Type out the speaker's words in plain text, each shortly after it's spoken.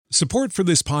Support for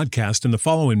this podcast and the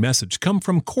following message come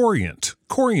from Corient.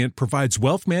 Corient provides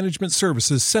wealth management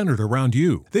services centered around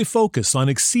you. They focus on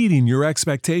exceeding your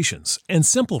expectations and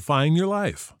simplifying your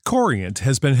life. Corient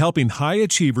has been helping high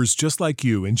achievers just like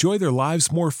you enjoy their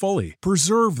lives more fully,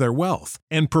 preserve their wealth,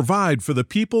 and provide for the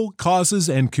people, causes,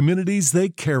 and communities they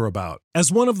care about. As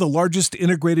one of the largest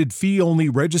integrated fee-only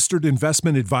registered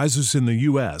investment advisors in the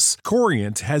U.S.,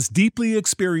 Corient has deeply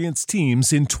experienced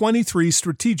teams in 23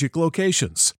 strategic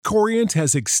locations. Corient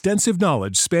has extensive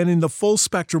knowledge spanning the full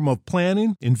spectrum of planning,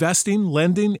 investing,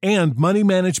 lending, and money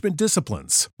management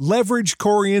disciplines. Leverage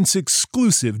Corient's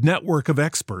exclusive network of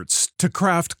experts to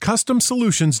craft custom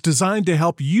solutions designed to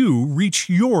help you reach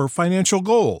your financial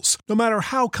goals, no matter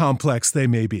how complex they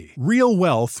may be. Real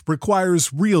wealth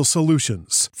requires real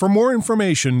solutions. For more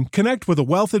information, connect with a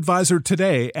wealth advisor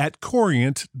today at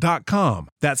Corient.com.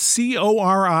 That's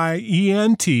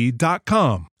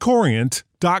Corient.com.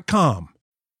 Corient.com.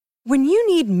 When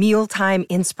you need mealtime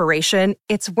inspiration,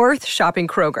 it's worth shopping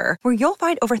Kroger, where you'll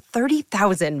find over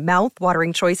 30,000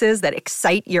 mouth-watering choices that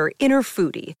excite your inner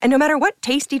foodie. And no matter what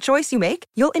tasty choice you make,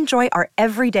 you'll enjoy our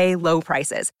everyday low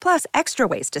prices, plus extra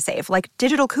ways to save, like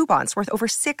digital coupons worth over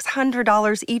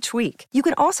 $600 each week. You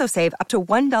can also save up to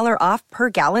 $1 off per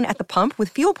gallon at the pump with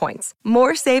fuel points.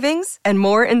 More savings and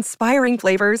more inspiring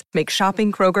flavors make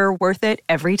shopping Kroger worth it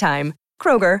every time.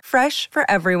 Kroger, fresh for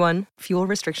everyone. Fuel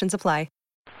restrictions apply.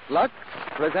 Lux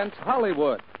presents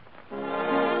Hollywood.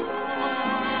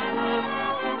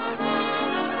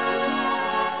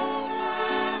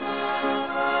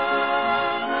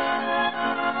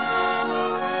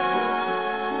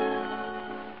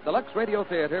 The Lux Radio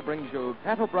Theater brings you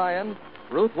Pat O'Brien,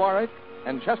 Ruth Warwick,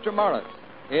 and Chester Morris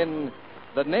in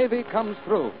The Navy Comes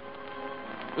Through.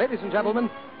 Ladies and gentlemen,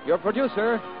 your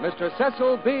producer, Mr.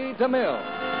 Cecil B.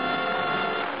 DeMille.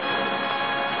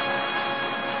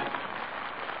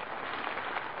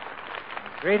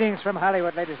 Greetings from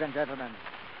Hollywood, ladies and gentlemen.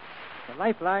 The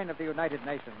lifeline of the United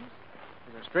Nations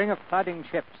is a string of plodding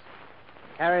ships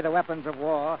that carry the weapons of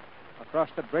war across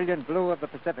the brilliant blue of the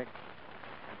Pacific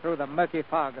and through the murky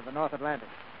fog of the North Atlantic.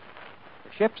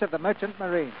 The ships of the Merchant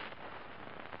Marine.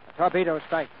 A torpedo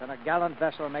strikes and a gallant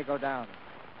vessel may go down.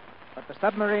 But the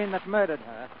submarine that murdered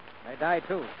her may die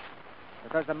too,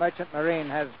 because the Merchant Marine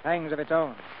has pangs of its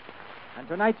own. And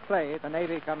tonight's play, The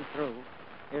Navy Comes Through,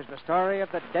 is the story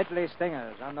of the deadly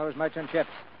stingers on those merchant ships,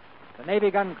 the Navy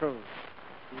gun crews,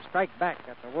 who strike back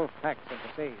at the wolf packs of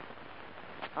the sea.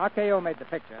 RKO made the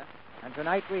picture, and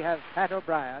tonight we have Pat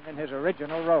O'Brien in his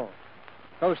original role,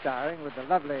 co-starring with the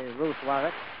lovely Ruth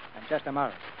Warwick and Chester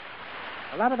Morris.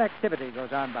 A lot of activity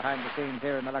goes on behind the scenes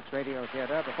here in the Lux Radio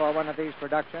Theater before one of these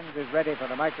productions is ready for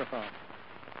the microphone.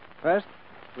 First,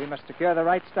 we must secure the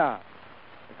right star,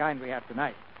 the kind we have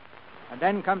tonight. And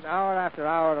then comes hour after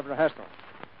hour of rehearsal.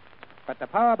 But the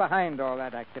power behind all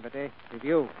that activity is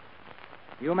you.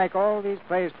 You make all these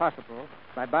plays possible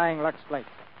by buying Lux Flakes.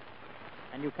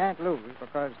 And you can't lose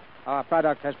because our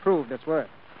product has proved its worth.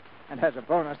 And as a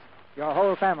bonus, your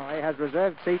whole family has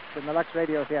reserved seats in the Lux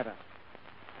Radio Theater.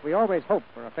 We always hope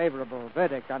for a favorable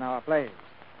verdict on our plays.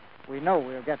 We know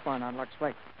we'll get one on Lux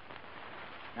Flakes.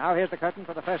 Now here's the curtain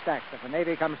for the first act of The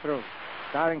Navy Comes Through,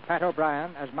 starring Pat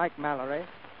O'Brien as Mike Mallory,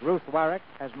 Ruth Warwick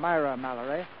as Myra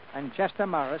Mallory, and Chester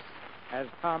Morris as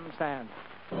Tom Sands.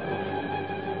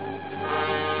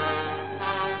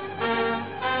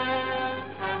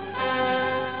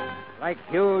 Like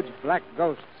huge black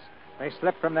ghosts, they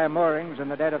slip from their moorings in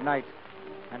the dead of night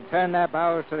and turn their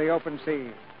bows to the open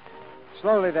sea.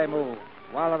 Slowly they move,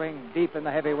 wallowing deep in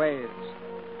the heavy waves.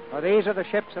 For these are the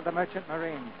ships of the Merchant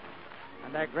Marine,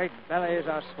 and their great bellies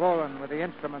are swollen with the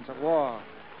instruments of war.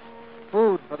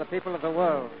 Food for the people of the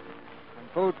world, and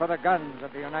food for the guns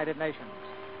of the United Nations.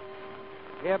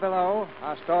 Here below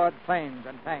are stored planes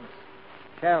and tanks,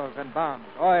 shells and bombs,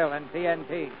 oil and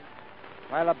TNT,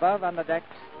 while above on the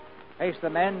decks face the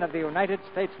men of the United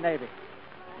States Navy,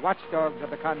 watchdogs of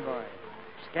the convoy,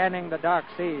 scanning the dark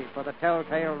sea for the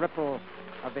telltale ripple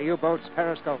of the U-boat's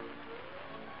periscope.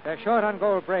 They're short on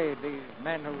gold braid, these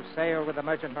men who sail with the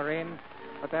Merchant Marine,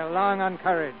 but they're long on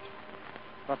courage.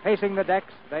 For pacing the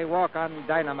decks, they walk on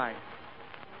dynamite.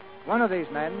 One of these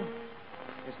men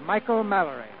is Michael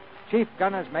Mallory, Chief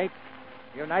Gunner's Mate,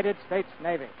 United States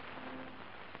Navy.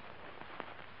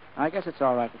 I guess it's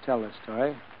all right to tell this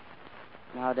story.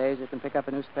 Nowadays, you can pick up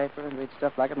a newspaper and read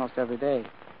stuff like it most every day.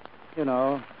 You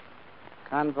know,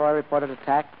 convoy reported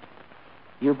attack,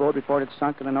 U-boat reported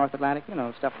sunk in the North Atlantic, you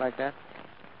know, stuff like that.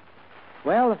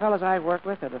 Well, the fellows I work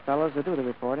with are the fellows who do the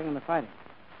reporting and the fighting.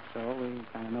 So we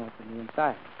kind of know it from the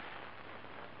inside.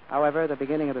 However, the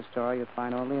beginning of the story you'd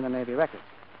find only in the Navy records.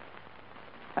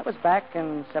 That was back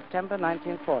in September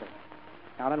 1940,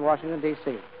 down in Washington,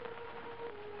 D.C.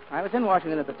 I was in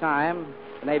Washington at the time.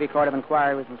 The Navy Court of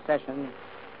Inquiry was in session.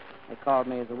 They called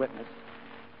me as a witness.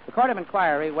 The Court of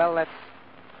Inquiry, well, that's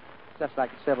just like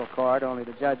a civil court, only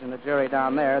the judge and the jury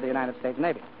down there are the United States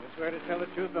Navy. You swear to tell the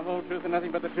truth, the whole truth, and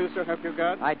nothing but the truth, so help you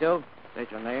God? I do.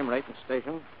 State your name, rank, and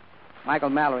station. Michael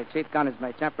Mallory, Chief Gunner's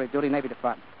Mate, Temporary Duty, Navy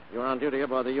Department. You were on duty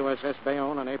aboard the USS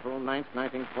Bayonne on April 9th,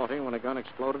 1940, when a gun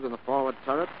exploded in the forward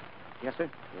turret. Yes, sir.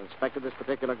 You inspected this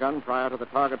particular gun prior to the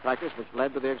target practice which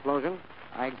led to the explosion.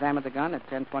 I examined the gun at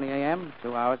 10:20 a.m.,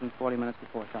 2 hours and 40 minutes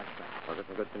before target practice. Was it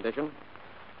in good condition?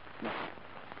 No.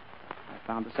 I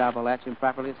found the salvo latch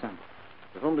improperly assembled.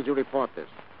 To whom did you report this?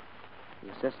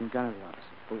 The assistant gunnery officer,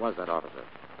 Who was that officer?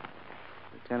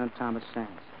 Lieutenant Thomas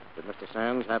Sands. Did Mr.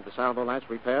 Sands have the salvo latch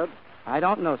repaired? I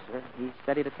don't know, sir. He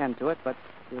said he'd attend to it, but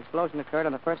the explosion occurred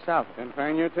on the first salvo.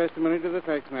 Confine your testimony to the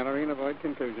facts, Mallory, and avoid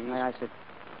conclusions. Aye, sir.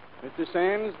 Mr.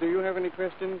 Sands, do you have any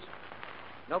questions?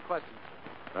 No questions.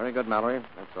 Very good, Mallory.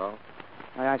 That's all.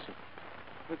 Aye, sir.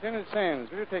 Lieutenant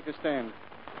Sands, will you take a stand?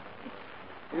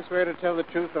 You swear to tell the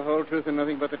truth, the whole truth, and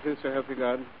nothing but the truth, so help you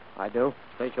God? I do.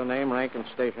 State your name, rank, and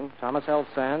station. Thomas L.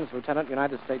 Sands, Lieutenant,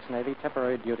 United States Navy,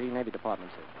 Temporary Duty, Navy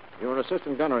Department, sir. You were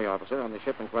assistant gunnery officer on the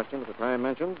ship in question at the time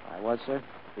mentioned. I was, sir.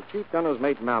 Did Chief Gunner's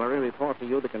Mate Mallory report to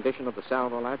you the condition of the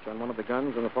salvo latch on one of the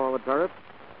guns in the forward turret?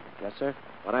 Yes, sir.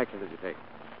 What action did you take?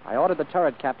 I ordered the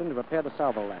turret captain to repair the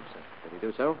salvo latch, sir. Did he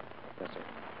do so? Yes, sir.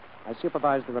 I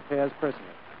supervised the repairs personally.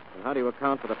 And how do you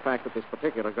account for the fact that this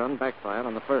particular gun backfired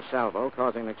on the first salvo,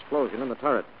 causing an explosion in the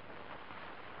turret?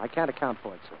 I can't account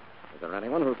for it, sir. Is there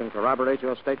anyone who can corroborate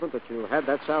your statement that you had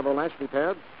that salvo latch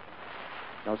repaired?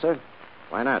 No, sir.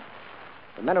 Why not?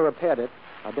 The men who repaired it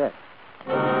are dead.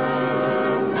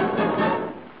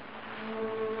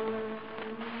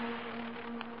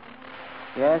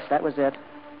 Yes, that was it.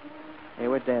 They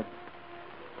were dead.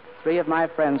 3 of my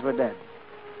friends were dead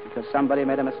because somebody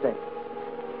made a mistake.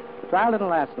 The trial didn't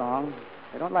last long.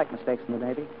 They don't like mistakes in the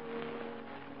Navy.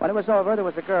 When it was over, there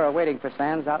was a girl waiting for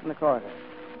Sands out in the corridor.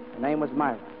 Her name was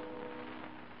Myra.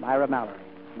 Myra Mallory,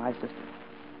 my sister.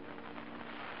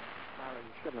 Myra,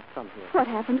 you shouldn't have come here. What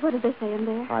happened? What did they say in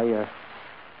there?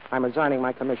 I'm resigning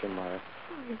my commission, Myra.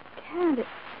 Oh, you can't.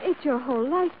 It's your whole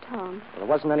life, Tom. Well, there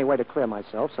wasn't any way to clear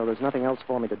myself, so there's nothing else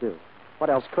for me to do. What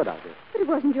else could I do? But it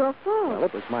wasn't your fault. Well,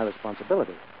 it was my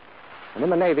responsibility. And in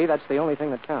the Navy, that's the only thing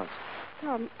that counts.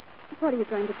 Tom, what are you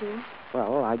going to do?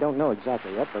 Well, I don't know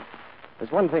exactly yet, but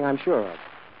there's one thing I'm sure of.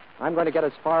 I'm going to get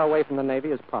as far away from the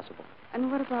Navy as possible.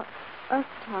 And what about us,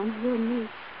 Tom, you and me?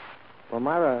 Well,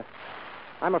 Myra,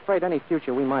 I'm afraid any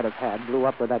future we might have had blew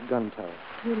up with that gun turret.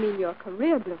 You mean your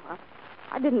career blew up?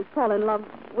 I didn't fall in love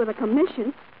with a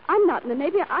commission. I'm not in the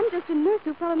Navy. I'm just a nurse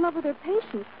who fell in love with her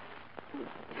patients.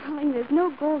 Darling, there's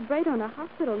no gold braid on a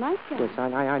hospital nightgown. Yes,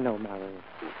 I know, Myra.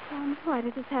 Tom, why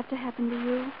did this have to happen to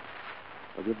you?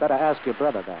 Well, you'd better ask your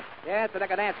brother that. Yes, but I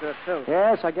can answer it, too.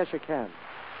 Yes, I guess you can.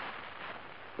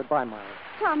 Goodbye, Myra.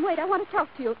 Tom, wait, I want to talk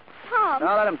to you. Tom!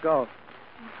 No, let him go.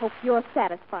 I hope you're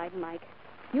satisfied, Mike.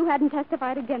 If you hadn't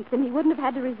testified against him, he wouldn't have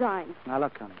had to resign. Now,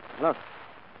 look, honey. Look.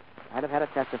 I'd have had to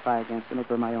testify against him if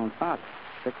it were my own father.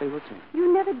 Strictly routine.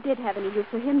 You never did have any use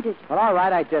for him, did you? Well, all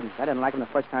right, I didn't. I didn't like him the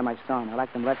first time I saw him. I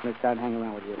liked him less when he started hanging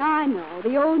around with you. I know.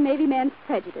 The old Navy man's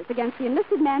prejudice against the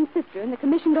enlisted man's sister and the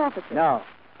commissioned officer. No.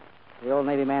 The old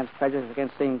Navy man's prejudice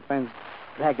against seeing friends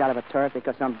dragged out of a turret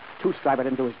because some two-striper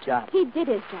didn't do his job. He did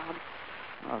his job.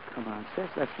 Oh, come on, sis.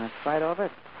 Let's not fight over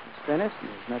it. It's finished, and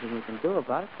there's nothing we can do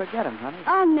about it. Forget him, honey.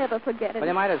 I'll never forget it. Well,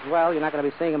 you might as well. You're not going to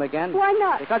be seeing him again. Why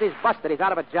not? Because he's busted. He's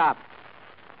out of a job.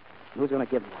 Who's going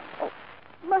to give him one?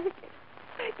 Mike,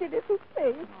 it isn't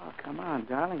safe. Oh, come on,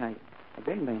 darling. I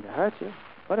didn't mean to hurt you.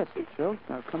 But it's the truth.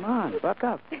 Now, come on, buck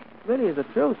up. It really is the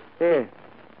truth. Here's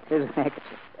a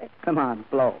handkerchief. Come on,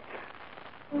 blow.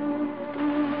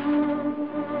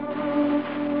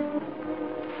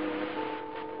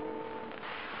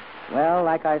 Well,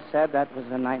 like I said, that was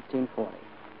in 1940.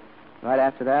 Right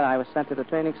after that, I was sent to the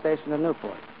training station in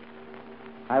Newport.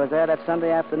 I was there that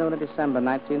Sunday afternoon in December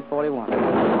 1941.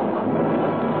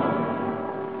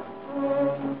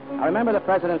 I remember the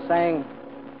president saying,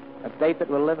 "A date that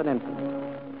will live in infamy."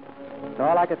 So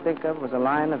all I could think of was a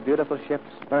line of beautiful ships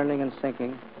burning and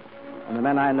sinking, and the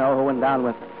men I know who went down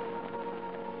with them.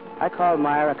 I called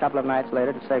Myra a couple of nights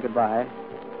later to say goodbye.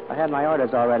 I had my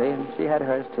orders already, and she had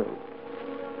hers, too.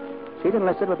 She'd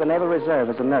enlisted with the Naval Reserve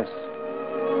as a nurse.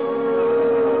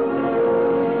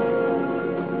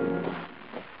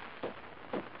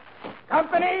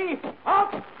 Company,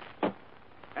 up!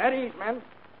 At ease, men.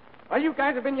 Well, you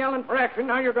guys have been yelling for action.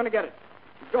 Now you're going to get it.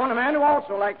 You've joined a man who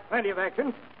also likes plenty of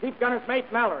action. Chief Gunner's Mate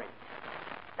Mallory.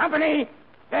 Company!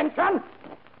 Attention!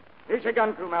 Here's your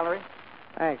gun crew, Mallory.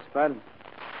 Thanks, Bud.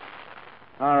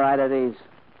 All right, at ease.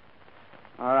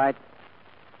 All right.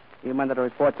 You men that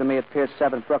report to me at Pier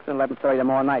 7, Brooklyn, 11:30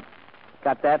 tomorrow night.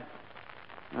 Got that?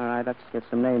 All right, let's get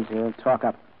some names here and talk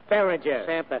up. Behringer.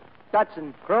 Samplet.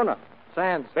 Dutson. Kroner.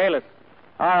 Sands. Bayless.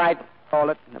 All right,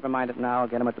 hold it. Never mind it now. I'll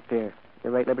get them at the pier.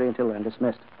 Your rate liberty until then.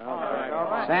 Dismissed. All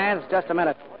right. Sands, just a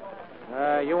minute.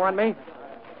 You want me?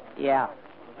 Yeah.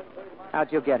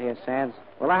 How'd you get here, Sands?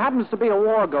 Well, there happens to be a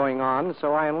war going on,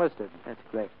 so I enlisted. That's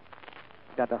great.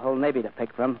 Got the whole Navy to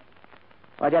pick from.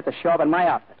 Why'd you have to show up in my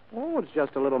outfit? Oh, it's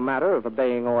just a little matter of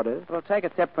obeying orders. Well, take a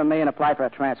tip from me and apply for a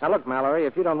transfer. Now, look, Mallory,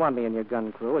 if you don't want me in your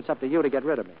gun crew, it's up to you to get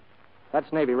rid of me. That's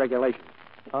Navy regulation.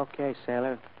 Okay,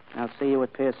 sailor. I'll see you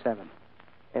at Pier 7.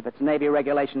 If it's Navy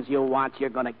regulations you want, you're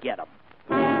going to get them.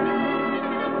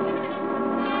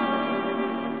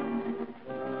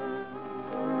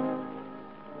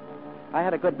 I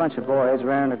had a good bunch of boys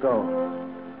raring to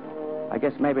go. I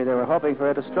guess maybe they were hoping for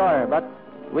a destroyer, but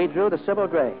we drew the Sybil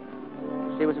Gray.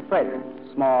 She was a freighter,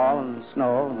 small and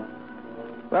slow.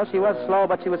 Well, she was slow,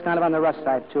 but she was kind of on the rough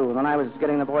side, too. And when I was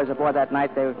getting the boys aboard that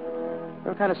night, they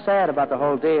were kind of sad about the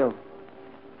whole deal.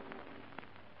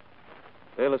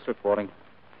 Bayless reporting.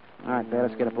 All right,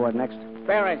 Bayless, get aboard next.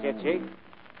 Behringer, Chief.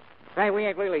 Say, we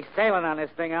ain't really sailing on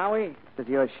this thing, are we? This is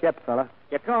your ship, fella.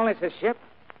 You call this a ship?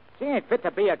 She ain't fit to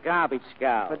be a garbage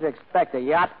scow. What'd you expect, a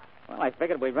yacht? Well, I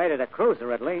figured we rated a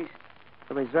cruiser at least.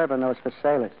 The reserve on those for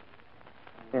sailors.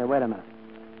 Here, wait a minute.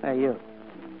 Hey, you.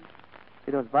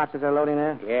 See those boxes they're loading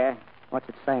there? Yeah? What's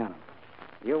it say on them?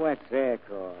 U.S. Air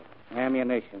Corps.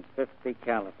 Ammunition, 50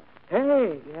 caliber.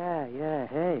 Hey, yeah,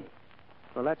 hey.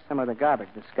 Well, that's some of the garbage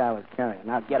the scow is carrying.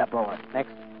 Now get aboard.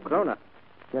 Next. Kroner.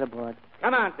 Get aboard.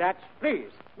 Come on, Dutch,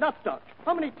 please. Not Dutch.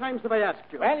 How many times have I asked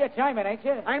you? Well, you're German, ain't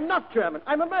you? I'm not German.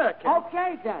 I'm American.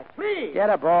 Okay, Dutch. Please. Get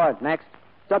aboard. Next.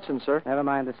 Dutson, sir. Never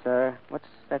mind the sir. What's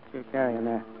that you're carrying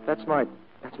there? That's my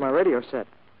radio set.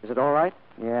 Is it all right?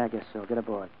 Yeah, I guess so. Get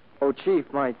aboard. Oh, Chief,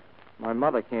 my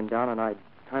mother came down, and I'd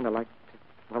kind of like to...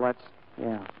 Well, that's...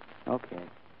 Yeah. Okay.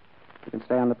 You can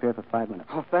stay on the pier for 5 minutes.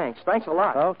 Oh, thanks. Thanks a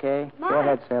lot. Okay. Mike. Go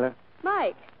ahead, sailor.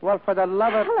 Mike. Well, for the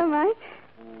love of... Hello, Mike.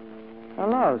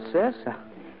 Hello, sis.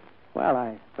 Well,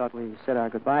 I thought we said our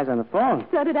goodbyes on the phone.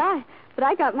 So did I. But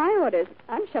I got my orders.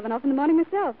 I'm shoving off in the morning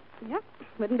myself. Yep.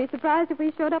 Wouldn't be surprised if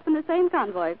we showed up in the same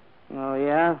convoy. Oh,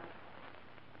 yeah?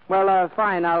 Well,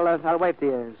 fine. I'll wait for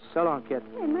you. So long, kid.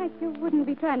 Hey, Mike, you wouldn't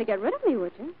be trying to get rid of me,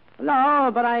 would you?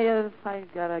 No, but I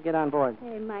gotta get on board.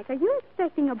 Hey, Mike, are you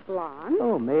expecting a blonde?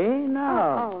 Oh, me?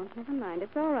 No. Oh, never mind.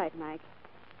 It's all right, Mike.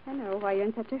 I know why you're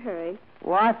in such a hurry.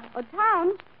 What? Oh,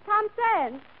 Tom. Tom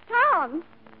Sands. Tom.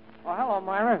 Oh, hello,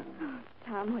 Myra. Oh,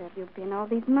 Tom, where have you been all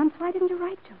these months? Why didn't you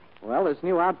write to me? Well, this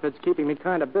new outfit's keeping me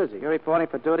kind of busy. You're reporting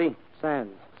for duty?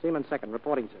 Sands, Seaman Second,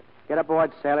 reporting, sir. Get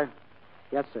aboard, sailor.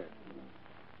 Yes, sir.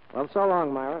 Well, so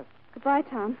long, Myra. Goodbye,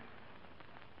 Tom.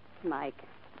 Mike,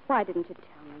 why didn't you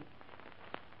tell me?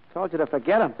 Told you to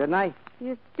forget him, didn't I?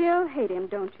 You still hate him,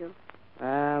 don't you?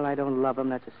 Well, I don't love him,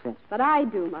 that's a cinch. But I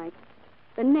do, Mike.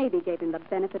 The Navy gave him the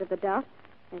benefit of the doubt.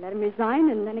 They let him resign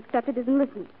and then accepted his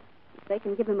enlistment. If they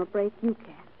can give him a break, you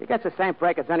can. He gets the same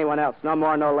break as anyone else, no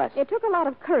more, no less. It took a lot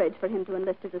of courage for him to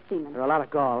enlist as a seaman. There are a lot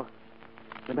of gall.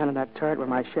 The men in that turret were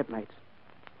my shipmates.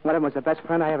 One of them was the best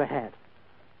friend I ever had.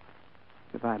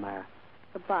 Goodbye, Myra.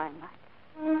 Goodbye, Mike.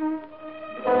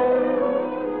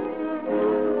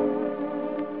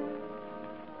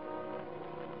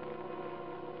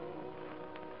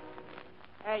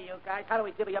 Hey, you guys, how do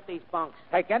we divvy up these bunks?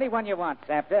 Take any one you want,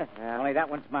 Safter. Only that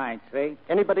one's mine, see?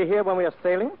 Anybody here when we are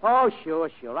sailing? Oh, sure.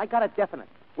 I got a definite.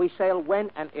 We sail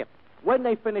when and if. When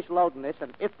they finish loading this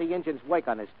and if the engines wake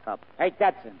on this tub. Hey,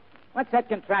 Dutson, what's that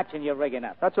contraption you're rigging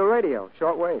up? That's a radio,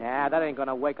 shortwave. Yeah, that ain't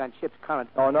gonna wake on ship's current.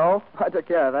 Oh, no? I took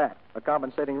care of that. A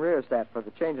compensating rheostat for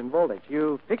the change in voltage.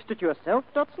 You fixed it yourself,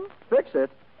 Dutson? Fix it?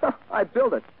 I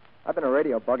built it. I've been a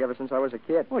radio bug ever since I was a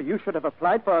kid. Well, you should have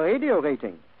applied for a radio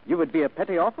rating. You would be a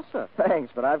petty officer.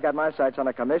 Thanks, but I've got my sights on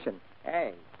a commission.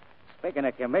 Hey, speaking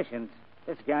of commissions,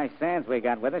 this guy Sands we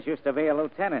got with us used to be a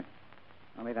lieutenant.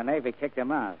 Only the Navy kicked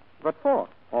him out. What for?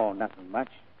 Oh, nothing much.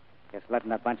 Just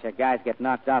letting a bunch of guys get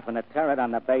knocked off in a turret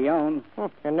on the Bayonne.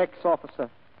 An ex-officer.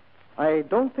 I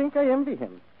don't think I envy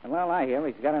him. Well, I hear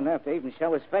he's got enough to even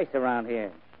show his face around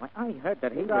here. Why, I heard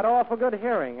that he got awful good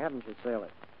hearing, haven't you, sailor?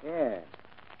 Yeah.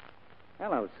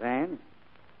 Hello, Sands.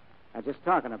 I'm just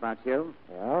talking about you.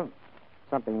 Yeah?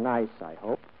 Something nice, I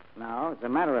hope. No, as a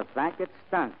matter of fact, it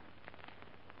stunk.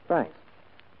 Thanks.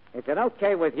 Is it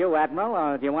okay with you, Admiral,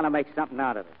 or do you want to make something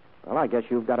out of it? Well, I guess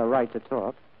you've got a right to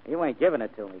talk. You ain't giving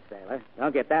it to me, sailor.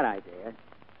 Don't get that idea.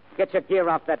 Get your gear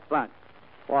off that bunk.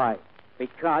 Why?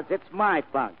 Because it's my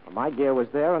bunk. Well, my gear was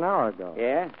there an hour ago.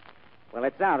 Yeah? Well,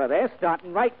 it's out of there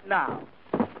starting right now.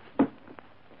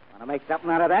 Want to make something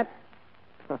out of that?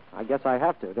 I guess I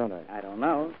have to, don't I? I don't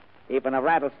know. Even a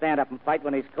rat will stand up and fight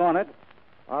when he's cornered.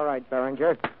 All right,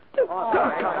 Berenger. What goes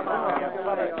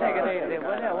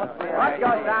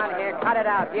on here? Cut it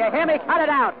out. Do you hear me? Cut it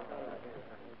out.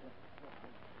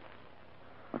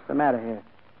 What's the matter here?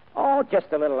 Oh, just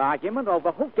a little argument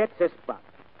over who gets this bunk.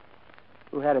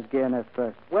 Who had his gear in there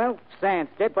first? Well,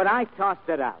 Sands did, but I tossed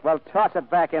it out. Well, toss it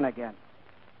back in again.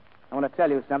 I want to tell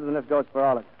you something. This goes for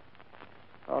all of you.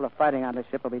 All the fighting on this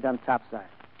ship will be done topside.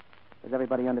 Does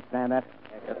everybody understand that?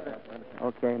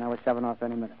 Okay, now we're shoving off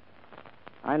any minute.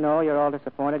 I know you're all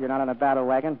disappointed you're not on a battle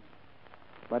wagon,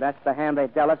 but that's the hand they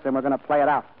dealt us, and we're going to play it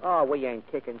out. Oh, we ain't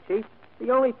kicking, Chief. The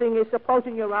only thing is,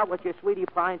 supposing you're out with your sweetie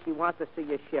pie and she wants to see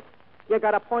your ship, you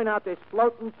got to point out this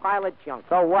floating pile of junk.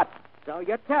 So what? So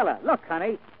you tell her, look,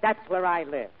 honey, that's where I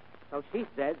live. So she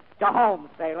says, go home,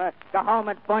 sailor. Go home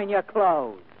and burn your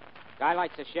clothes. Guy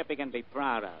likes a ship he can be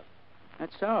proud of.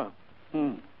 That's so.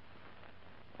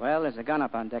 Well, there's a gun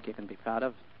up on deck you can be proud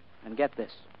of. And get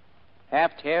this.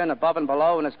 Aft here and above and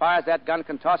below, and as far as that gun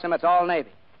can toss him, it's all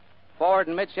Navy. Forward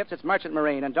and midships, it's merchant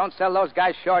marine, and don't sell those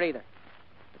guys short either.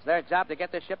 It's their job to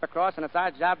get this ship across, and it's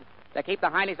our job to keep the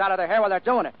heinies out of their hair while they're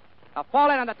doing it. Now fall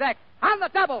in on the deck. On the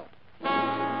double!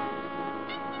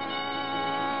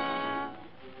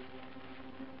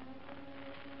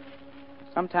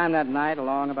 Sometime that night,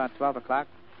 along about 12 o'clock,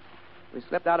 we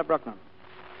slipped out of Brooklyn.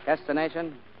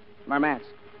 Destination, Murmansk.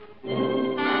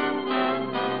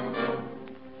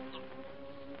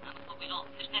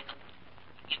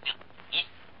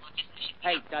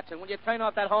 Hey, Dutson, will you turn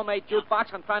off that homemade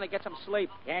jukebox? I'm trying to get some sleep.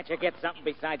 Can't you get something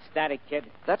besides static, kid?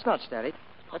 That's not static.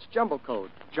 That's jumble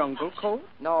code. Jungle code?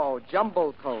 No,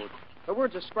 jumble code. The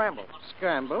words are scrambled.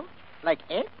 Scramble? Like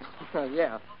egg?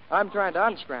 Yeah. I'm trying to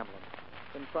unscramble them.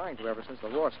 Been trying to ever since the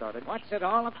war started. What's it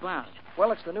all about?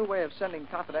 Well, it's the new way of sending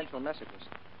confidential messages.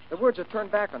 The words are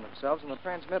turned back on themselves in the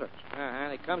transmitter.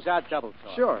 And it comes out double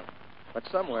talk. Sure. But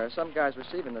somewhere, some guy's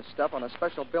receiving this stuff on a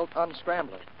special built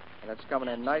unscrambler. And it's coming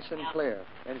in nice and clear.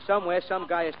 And somewhere, some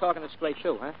guy is talking it straight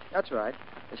too, huh? That's right.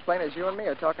 As plain as you and me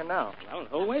are talking now. Well,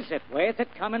 who is it? Where's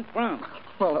it coming from?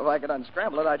 Well, if I could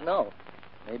unscramble it, I'd know.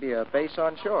 Maybe a base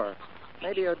on shore.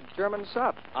 Maybe a German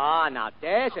sub. Ah, now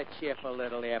there's a cheerful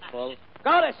little airful.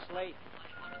 Go to sleep.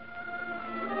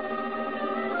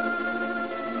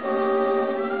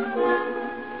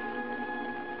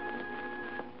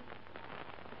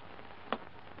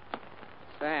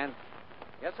 Stan.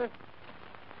 Yes, sir?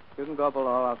 You can go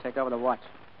below. I'll take over the watch.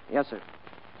 Yes, sir.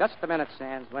 Just a minute,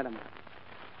 Sands. Wait a minute.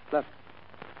 Look.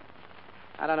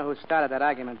 I don't know who started that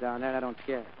argument down there, and I don't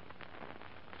care.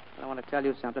 But I want to tell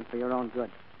you something for your own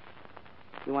good.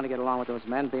 You want to get along with those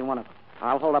men, be one of them.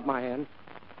 I'll hold up my hand.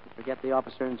 You forget the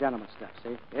officer and gentleman stuff,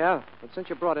 see? Yeah, but since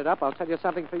you brought it up, I'll tell you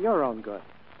something for your own good.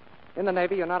 In the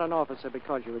Navy, you're not an officer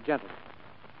because you're a gentleman.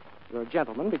 You're a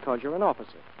gentleman because you're an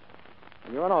officer.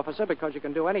 And you're an officer because you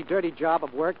can do any dirty job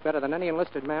of work better than any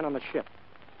enlisted man on the ship.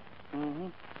 Mm-hmm.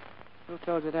 Who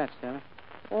told you that, Sarah?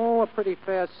 Oh, a pretty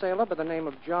fair sailor by the name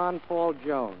of John Paul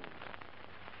Jones.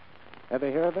 Ever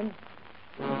hear of him?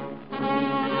 This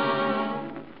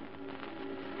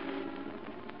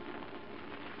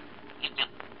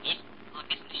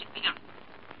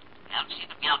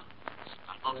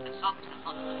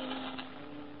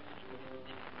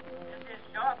is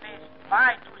your base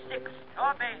 526.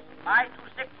 Your base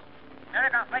 526.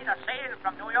 American freighter sailed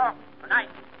from New York tonight.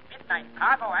 Midnight.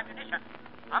 Cargo, ammunition.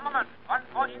 Armament, 1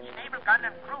 4-inch naval gun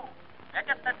and crew.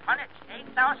 Registered tonnage,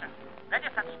 8,000.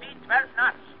 Registered speed, 12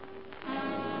 knots.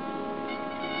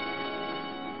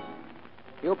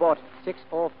 U-boat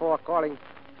 604 calling.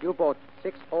 U-boat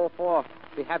 604.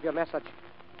 We have your message.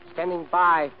 Standing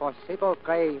by for Sable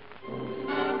Grave.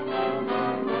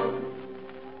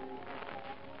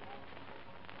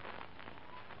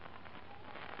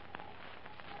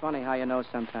 It's funny how you know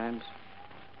sometimes.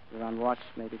 You're on watch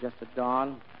maybe just at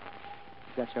dawn.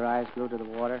 You've got your eyes glued to the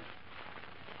water.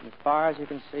 And as far as you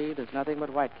can see, there's nothing but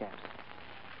whitecaps.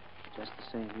 Just the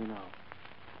same, you know.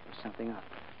 There's something up.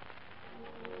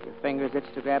 Your fingers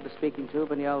itch to grab the speaking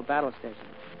tube in the old battle station.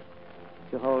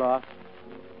 You hold off.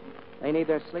 They need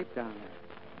their sleep down there.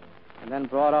 And then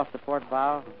broad off the port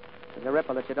bow, there's a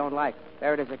ripple that you don't like.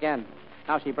 There it is again.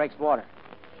 Now she breaks water.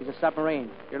 She's a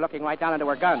submarine. You're looking right down into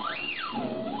her gun.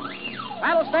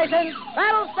 Battle stations!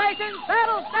 Battle stations!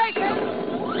 Battle stations!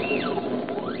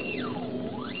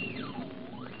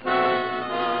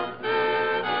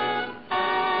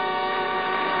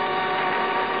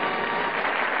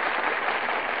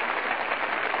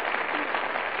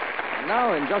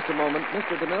 Now, in just a moment,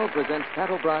 Mr. DeMille presents Pat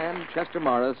O'Brien, Chester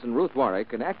Morris, and Ruth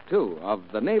Warwick in Act Two of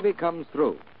The Navy Comes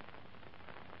Through.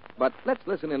 But let's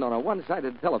listen in on a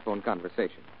one-sided telephone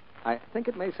conversation. I think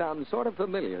it may sound sort of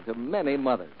familiar to many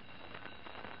mothers.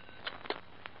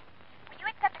 Will you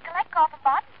accept a collect call from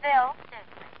Bostonville?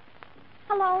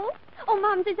 Hello? Oh,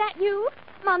 Mums, is that you?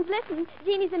 Mums, listen.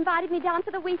 Jeannie's invited me down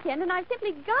for the weekend, and I've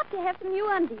simply got to have some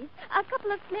new undies. A couple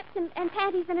of slips and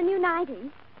panties and a new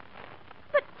nightie.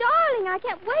 But, darling, I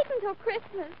can't wait until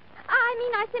Christmas.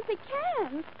 I simply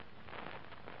can't.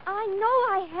 I know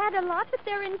I had a lot, but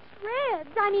they're in shreds.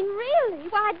 Really.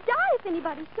 Why, I'd die if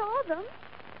anybody saw them.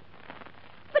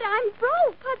 But I'm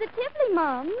broke, positively,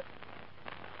 Mum.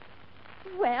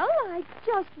 Well, I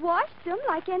just washed them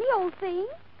like any old thing.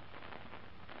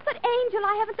 But, Angel,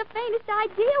 I haven't the faintest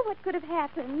idea what could have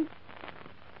happened.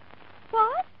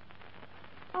 What?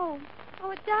 Oh,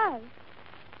 it does.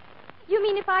 You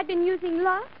mean if I'd been using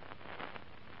Lux?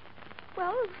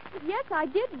 Well, yes, I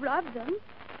did rub them.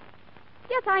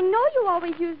 Yes, I know you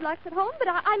always use Lux at home, but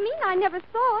I never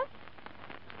thought.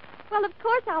 Well, of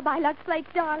course I'll buy Lux Flakes,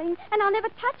 darling, and I'll never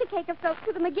touch a cake of soap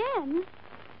to them again.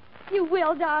 You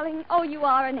will, darling. Oh, you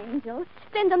are an angel.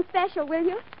 Send them special, will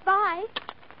you? Bye.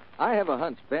 I have a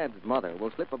hunch Bad's mother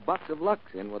will slip a box of Lux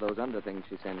in with those underthings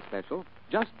she sends special,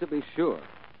 just to be sure.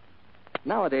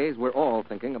 Nowadays, we're all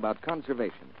thinking about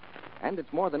conservation, and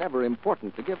it's more than ever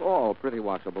important to give all pretty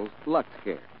washables Lux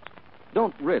care.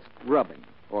 Don't risk rubbing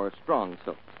or strong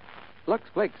soaps. Lux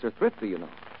Flakes are thrifty, you know,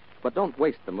 but don't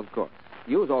waste them, of course.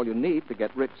 Use all you need to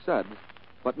get rich suds,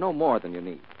 but no more than you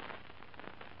need.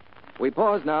 We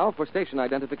pause now for station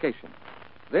identification.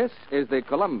 This is the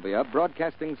Columbia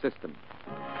Broadcasting System.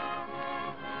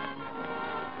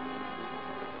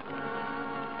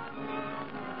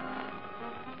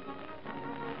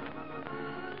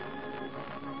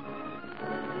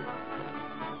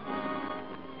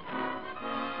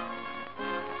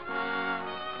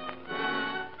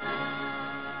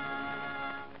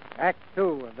 Act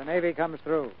Two of The Navy Comes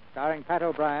Through, starring Pat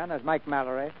O'Brien as Mike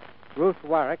Mallory, Ruth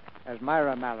Warwick as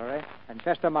Myra Mallory, and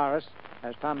Chester Morris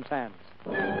as Tom Sands.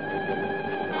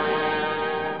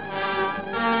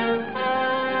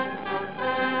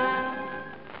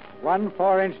 1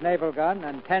 4-inch naval gun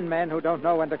and 10 men who don't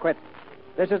know when to quit.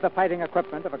 This is the fighting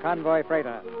equipment of a convoy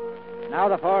freighter. Now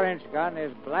the 4-inch gun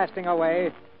is blasting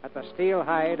away at the steel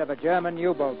hide of a German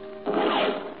U-boat.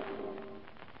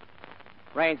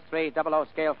 Range 300,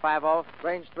 scale 50.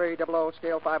 Range 300,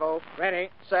 scale 50. Ready.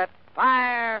 Set.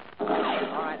 Fire! All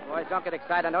right, boys, don't get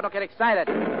excited. No, don't get excited.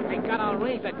 Ain't got our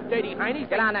range, that dirty heinies.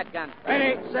 Get on that gun.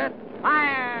 Ready. Set.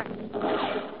 Fire!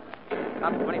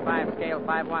 Up 25, scale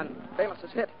 51. Bayless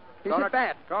is hit. He's Croner, hit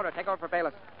bad. Croner, take over for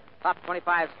Bayless. Up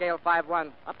 25, scale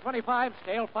 51. Up 25,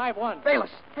 scale 51.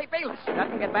 Bayless. Hey, Bayless.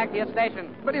 Doesn't get back to your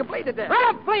station. But he'll bleed to death.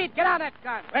 Let him bleed. Get on that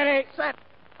gun. Ready. Set.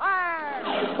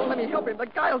 Fire! Well, let me help him. The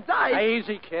guy'll die. Hey,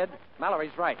 easy, kid.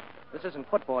 Mallory's right. This isn't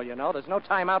football, you know. There's no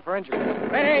timeout for injury.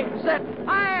 Ready. Set.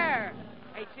 Fire!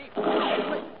 Hey, Chief.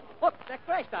 Look, that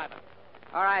crash diver.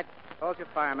 All right. Hold your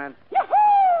fire, man.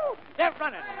 Yahoo! They're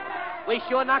running. We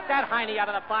sure knocked that heiny out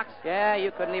of the box. Yeah, you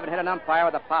couldn't even hit an umpire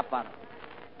with a pop bottle.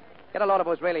 Get a load of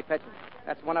who's really pitching.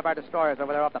 That's one of our destroyers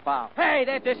over there off the bow. Hey,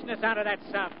 they're dishing us out of that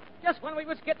sub. Just when we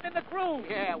was getting in the groove.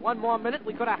 Yeah, one more minute,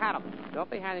 we could have had them.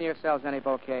 Don't be handing yourselves any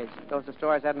bouquets. If those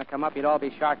destroyers hadn't come up, you'd all be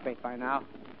shark bait by now.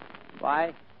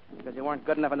 Why? Because you weren't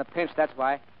good enough in the pinch, that's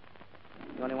why.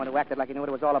 The only one who acted like he knew what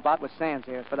it was all about was Sands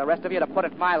here. For the rest of you, to put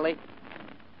it mildly...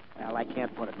 Well, I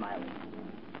can't put it mildly.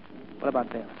 What about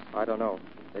Bayless? I don't know.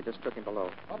 They just took him below.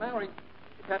 Oh, Mallory,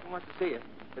 the captain wants to see you.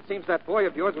 It seems that boy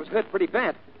of yours was hurt pretty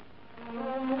bad.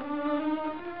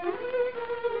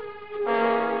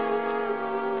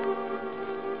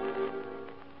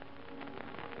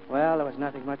 Well, there was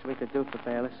nothing much we could do for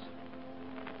Bayless.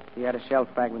 He had a shell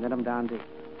fragment in him down deep.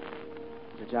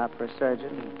 It was a job for a surgeon.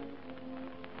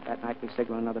 And that night we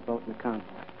signaled another boat in the convoy.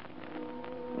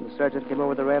 When the surgeon came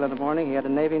over the rail in the morning, he had a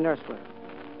Navy nurse with him.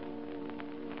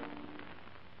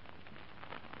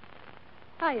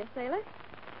 Hiya, sailor.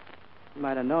 You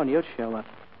might have known you'd show up.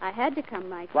 I had to come,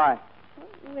 Mike. Why?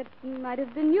 Well, it might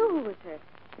have been you who was hurt.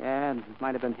 Yeah, and it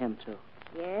might have been him, too.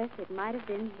 Yes, it might have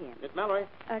been him. Miss Mallory.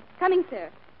 Coming, sir.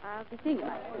 I'll be seeing you,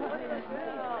 Mike.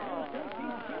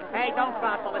 Hey, don't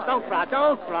cry, fellas. Don't cry.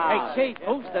 Don't cry. Hey, Chief,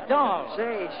 who's the dog?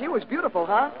 Say, she was beautiful,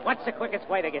 huh? What's the quickest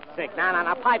way to get sick?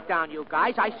 Now, pipe down, you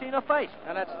guys. I seen her face.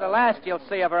 And that's the last you'll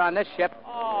see of her on this ship.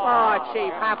 Oh,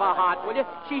 Chief, have a heart, will you?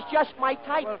 She's just my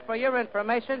type. Well, for your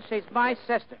information, she's my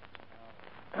sister.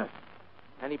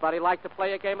 Anybody like to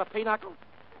play a game of pinochle?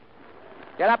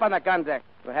 Get up on the gun deck.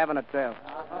 We're having a drill.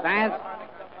 Sands?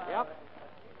 Yep.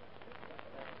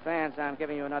 Sands, I'm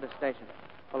giving you another station.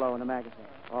 Below in the magazine.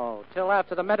 Oh, till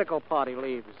after the medical party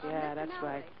leaves. Yeah, that's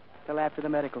right. Till after the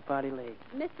medical party leaves.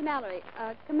 Mr. Mallory,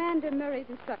 Commander Murray's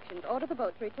instructions. Order the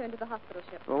boat to return to the hospital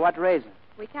ship. For what reason?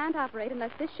 We can't operate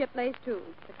unless this ship lays to.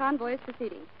 The convoy is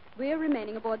proceeding. We're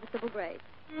remaining aboard the Sybil Grey.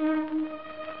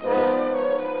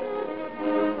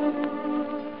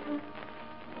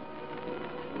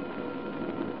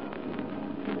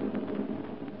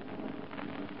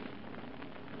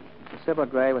 The Sybil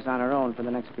Grey was on her own for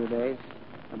the next few days,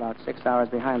 about 6 hours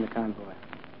behind the convoy.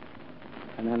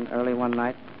 And then early one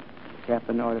night, the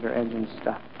captain ordered her engines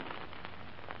stopped.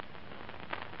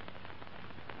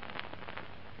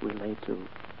 We lay to,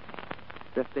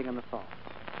 drifting in the fog.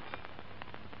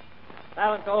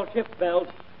 Silence all ship bells.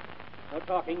 No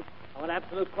talking. I want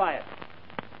absolute quiet.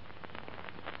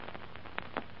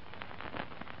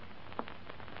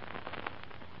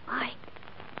 Mike,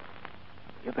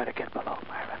 You better get below,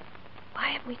 Myra.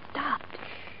 why have we stopped?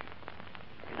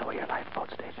 You know where your lifeboat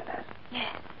station is?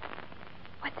 Yes.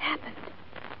 What's happened?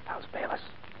 How's Bayless?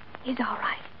 He's all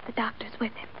right. The doctor's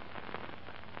with him.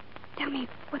 Tell me,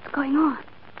 what's going on?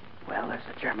 Well, there's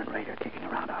a German raider kicking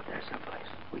around out there someplace.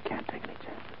 We can't take any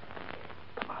chances.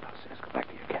 Come on, Sis. Go back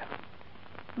to your cabin.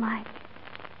 Mike,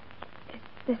 is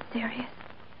this serious?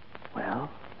 Well,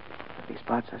 if he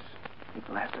spots us, he'll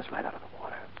blast us right out of the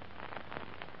water.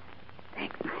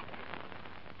 Thanks, Mike.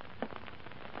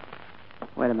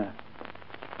 Wait a minute.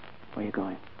 Where are you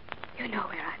going? You know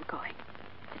where I'm going.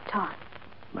 To Todd.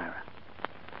 Myra,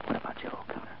 what about Joe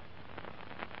O'Connor?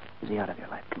 Is he out of your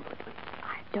life completely?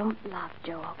 I don't love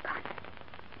Joe O'Connor.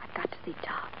 I've got to see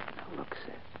Todd. Now, look,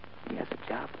 Sis. He has a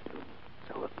job to do.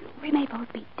 So have you. We may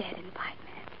both be dead in 5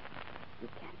 minutes. You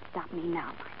can't stop me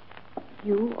now, Mike.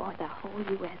 You or the whole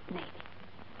U.S. Navy.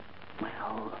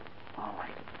 Well, all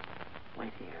right.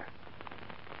 Wait here.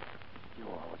 You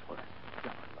always were.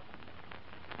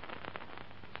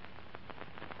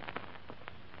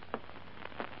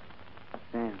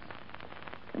 Sands,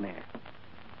 come here.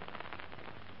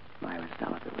 Myra's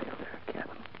down at the rail there,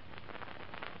 cabin.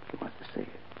 He wants to see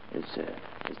you.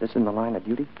 Is this in the line of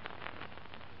duty?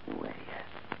 Well, yes.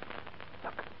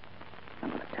 Look, I'm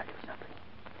going to tell you something.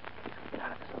 He's going to get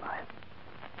out of this alive.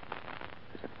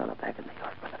 There's a fellow back in New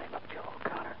York by the name of Joe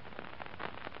O'Connor.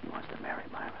 He wants to marry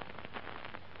Myra.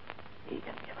 He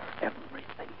can give her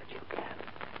everything that you can.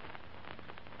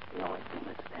 The only thing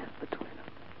that stands between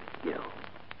them is you.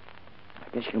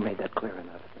 I guess you made that clear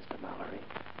enough, Mr. Mallory.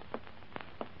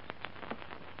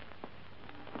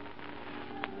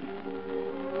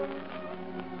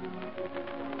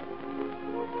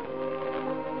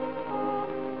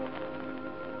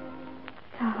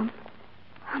 Tom,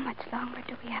 how much longer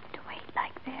do we have to wait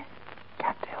like this?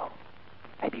 Can't tell.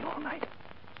 Maybe all night.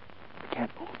 We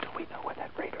can't move till we know where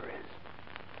that raider is.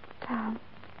 Tom,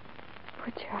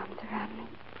 put your arms around me,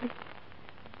 please.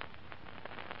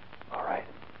 All right.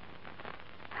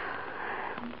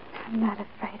 I'm not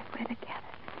afraid if we're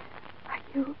together. Are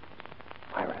you?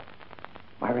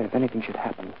 Myra, if anything should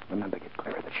happen, remember, get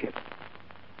clear of the ship.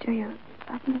 Do you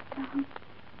love me, Tom?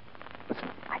 Listen.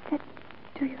 I said,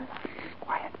 do you love me?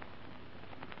 Quiet.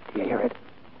 Do you hear it?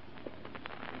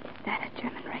 Is that a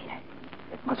German raider?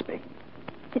 It must be.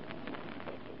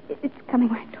 It's coming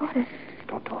right toward us.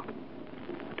 Don't talk.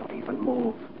 Don't even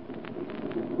move.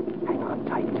 Hang on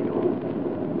tight, kiddo.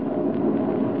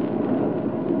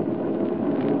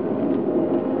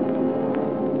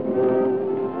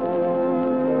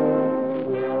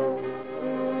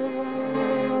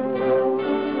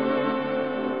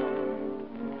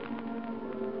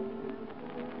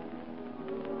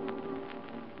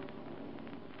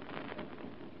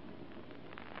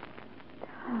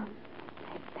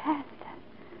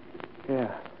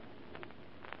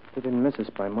 Miss us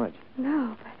by much.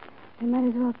 No, but they might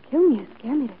as well kill me or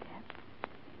scare me to death.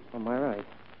 Am I right?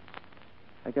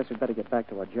 I guess we'd better get back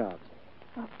to our jobs.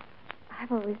 Well,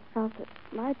 I've always felt that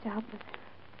my job was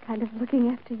kind of looking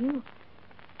after you.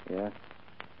 Yeah?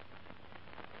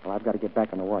 Well, I've got to get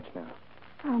back on the watch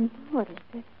now. What is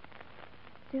it?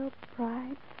 Still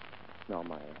pride? No,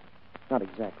 Myra. Not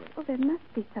exactly. Well, there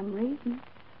must be some reason.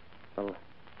 Well,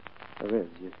 there is.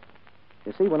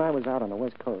 You see, when I was out on the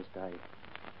West Coast,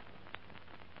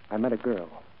 I met a girl.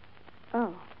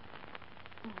 Oh.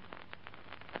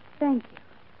 Thank you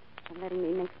for letting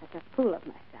me make such a fool of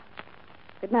myself.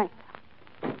 Good night.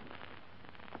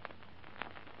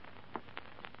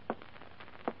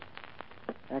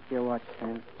 Back to your watch,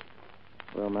 Sam.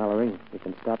 Well, Mallory, you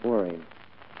can stop worrying.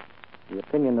 The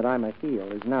opinion that I'm a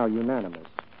heel is now unanimous.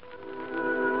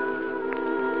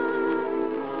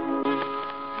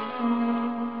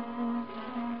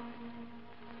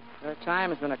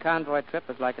 times when a convoy trip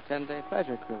is like a 10-day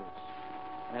pleasure cruise.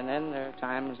 And then there are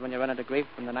times when you run into grief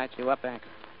from the night you up anchor.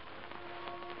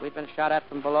 We've been shot at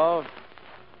from below.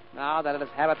 Now that it is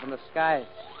have it from the skies.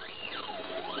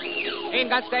 Machine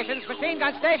gun stations! Machine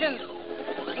gun stations!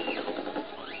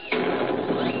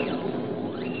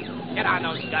 Get on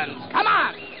those guns. Come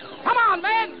on! Come on,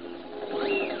 men!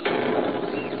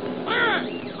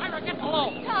 Myra, get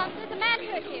below. Tom, there's a man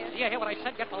hurt here. Do you hear what I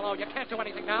said? Get below. You can't do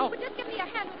anything now. But just give me your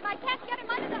hand. If I can't get him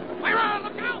under the... Myra,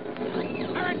 look out!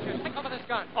 Arrington, take over this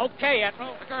gun. Okay,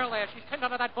 Admiral. The girl there, she's pinned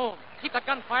under that boom. Keep that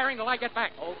gun firing till I get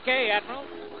back. Okay, Admiral.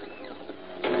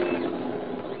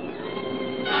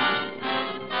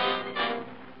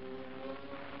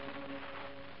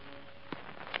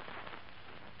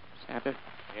 Snapper?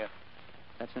 Here.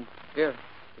 Hudson? Here.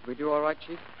 Did we do all right,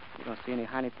 Chief? You don't see any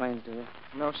Heine planes, do you?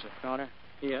 No, sir. Kroner?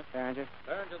 Here. Behringer?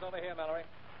 Burns is over here, Mallory.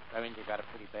 Behringer got it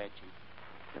pretty bad, Chief.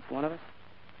 Just one of us?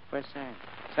 Where's Sands?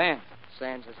 Sands?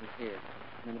 Sands isn't here.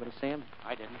 Anybody see him?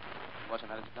 I didn't. He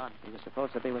wasn't at his gun. He was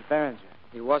supposed to be with Behringer.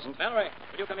 He wasn't. Mallory,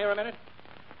 would you come here a minute?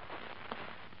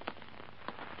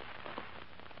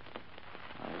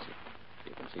 How is it?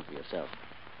 You can see for yourself.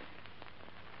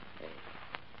 Hey,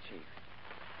 Chief.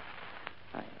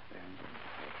 Hiya, Behringer.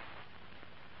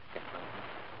 Get low.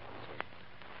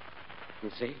 You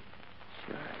see?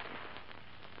 Sure I did.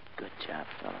 Good job,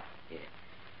 fellow. Yeah.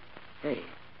 Hey,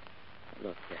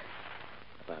 look,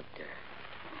 about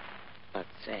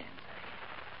Sands.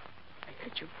 I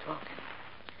heard you talking.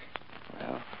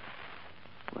 Well,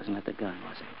 wasn't at the gun,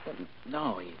 was he? Well,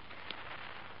 no, he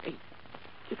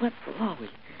went below.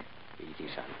 Easy,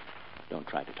 son. Don't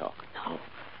try to talk. No.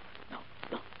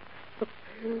 Look.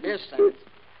 Here's Sands.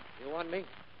 You want me?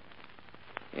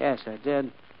 Yes, I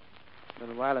did. A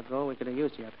little while ago, we could have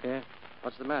used you up there.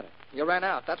 What's the matter? You ran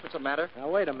out. That's what's the matter. Now,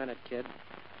 wait a minute, kid.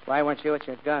 Why weren't you at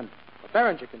your gun? Well,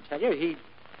 Behringer can tell you.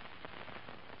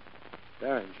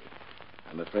 Behringer.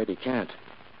 I'm afraid he can't.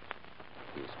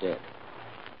 He's dead.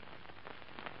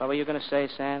 What were you going to say,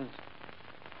 Sands?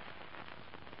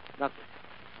 Nothing.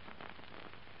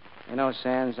 You know,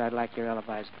 Sands, I'd like your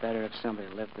alibis better if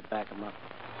somebody lived to back them up.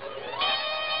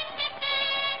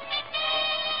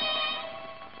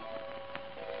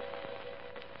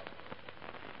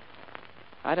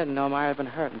 I didn't know Myra had been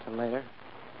hurt until later.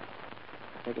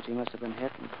 I figured she must have been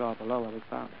hit and crawled below where we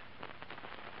found her.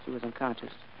 She was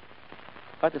unconscious.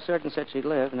 But the surgeon said she'd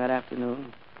live, and that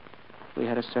afternoon, we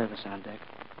had a service on deck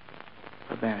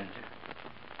for Behringer.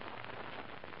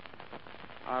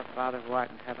 Our Father who art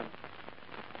in heaven,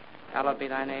 hallowed be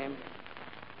thy name.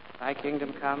 Thy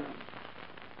kingdom come.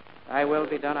 Thy will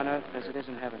be done on earth as it is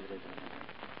in heaven.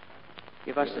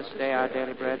 Give us this day our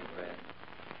daily bread.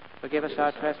 Forgive us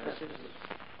our trespasses,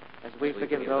 as we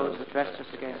forgive those who trespass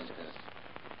against us.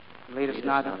 And lead us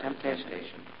not into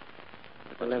temptation,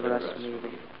 but deliver us from evil.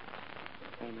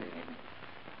 Amen.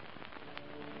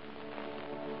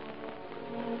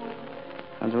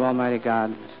 Unto Almighty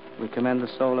God, we commend the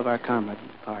soul of our comrade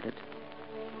departed,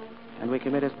 and we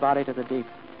commit his body to the deep,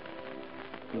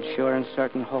 in sure and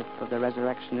certain hope of the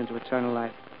resurrection into eternal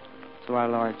life through our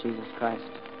Lord Jesus Christ,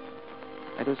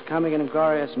 at whose coming in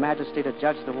glorious majesty to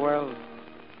judge the world,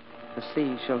 the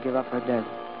sea shall give up her dead.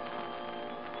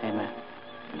 Amen.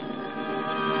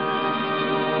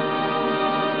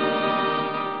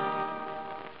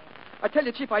 I tell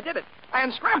you, Chief, I did it. I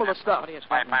unscrambled the stuff.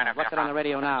 What's it on the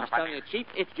radio now? I'm telling you, Chief,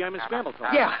 it's German scramble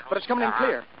talk. Yeah, but it's coming in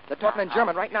clear. They're talking in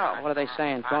German right now. What are they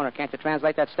saying, Kroner? Can't you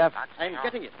translate that stuff? I'm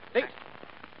getting it. Wait.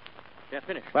 They're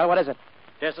finished. Well, what is it?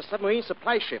 There's a submarine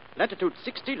supply ship. Latitude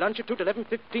 60, longitude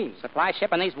 1115. Supply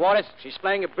ship in these waters? She's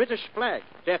flying a British flag.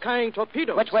 They're carrying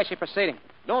torpedoes. Which way is she proceeding?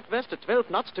 Northwest at 12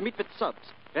 knots to meet with subs.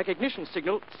 Recognition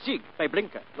signal, SIG, by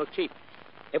blinker. Look, Chief,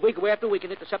 if we go after, we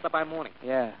can intercept her by morning.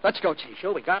 Yeah. Let's go, Chief.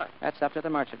 Sure, we got her. That's up to the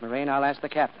merchant marine. I'll ask the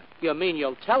captain. You mean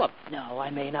you'll tell him? No,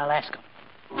 I mean I'll ask him.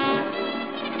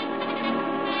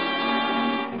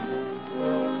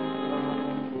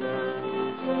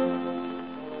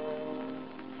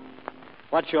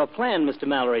 What's your plan, Mr.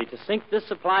 Mallory? To sink this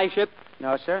supply ship?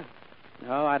 No, sir.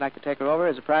 No, I'd like to take her over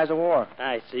as a prize of war.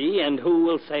 I see. And who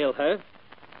will sail her?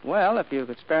 Well, if you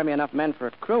could spare me enough men for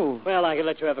a crew. Well, I could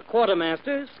let you have a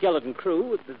quartermaster, skeleton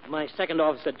crew. With my second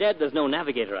officer dead, there's no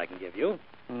navigator I can give you.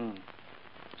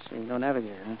 So no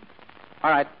navigator, huh?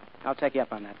 All right. I'll take you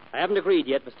up on that. I haven't agreed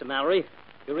yet, Mr. Mallory.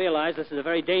 You realize this is a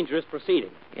very dangerous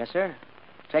proceeding. Yes, sir.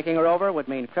 Taking her over would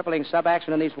mean crippling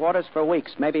sub-action in these waters for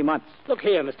weeks, maybe months. Look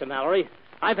here, Mr. Mallory.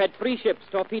 I've had 3 ships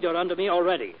torpedoed under me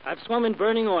already. I've swum in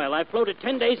burning oil. I've floated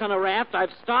 10 days on a raft. I've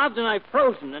starved and I've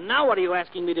frozen. And now what are you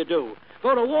asking me to do?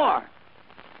 Go to war?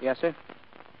 Yes, sir.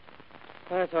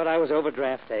 I thought I was over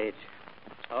draft age.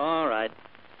 All right.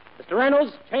 Mr.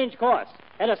 Reynolds, change course.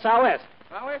 Head of southwest.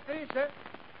 Southwest, please, sir.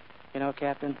 You know,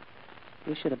 Captain,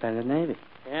 you should have been in the Navy.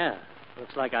 Yeah,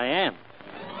 looks like I am.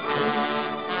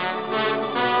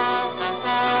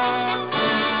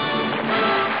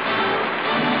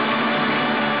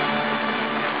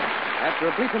 After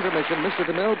a brief intermission, Mr.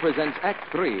 DeMille presents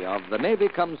Act 3 of The Navy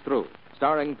Comes Through,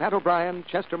 starring Pat O'Brien,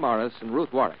 Chester Morris, and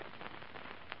Ruth Warwick.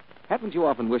 Haven't you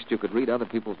often wished you could read other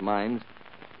people's minds?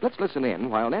 Let's listen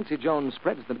in while Nancy Jones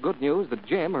spreads the good news that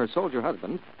Jim, her soldier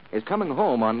husband, is coming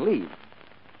home on leave.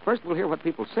 First, we'll hear what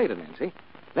people say to Nancy.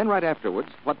 Then, right afterwards,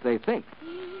 what they think.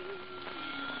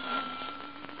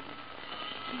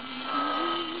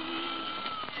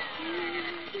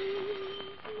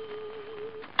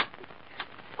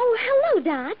 Oh, hello,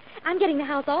 Dot. I'm getting the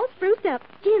house all spruced up.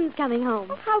 Jim's coming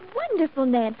home. Oh, how wonderful,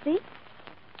 Nancy.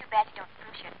 Too bad you don't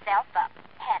spruce yourself up.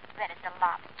 Hands red as a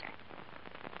lobster.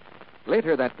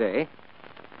 Later that day,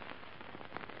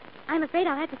 I'm afraid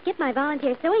I'll have to skip my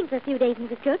volunteer sewing for a few days,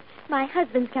 Mrs. Cook. My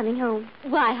husband's coming home.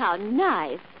 Why, how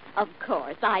nice. Of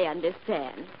course, I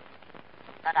understand.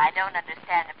 But I don't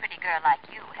understand a pretty girl like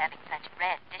you having such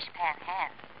red dishpan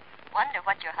hands. Wonder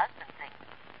what your husband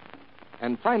thinks.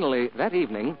 and finally, that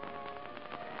evening...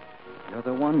 You're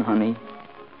the one, honey.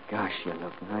 Gosh, you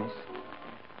look nice.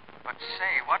 But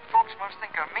say, what folks must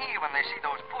think of me when they see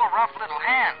those poor, rough little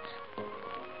hands?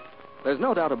 There's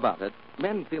no doubt about it.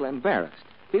 Men feel embarrassed,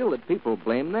 feel that people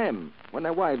blame them when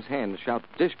their wives' hands shout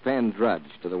dishpan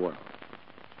drudge to the world.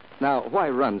 Now, why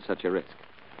run such a risk?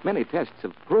 Many tests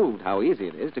have proved how easy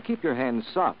it is to keep your hands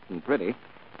soft and pretty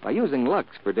by using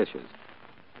Lux for dishes.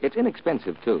 It's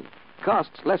inexpensive, too.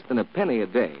 Costs less than a penny a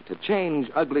day to change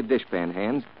ugly dishpan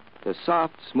hands to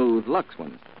soft, smooth Lux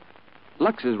ones.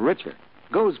 Lux is richer,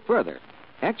 goes further,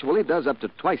 actually does up to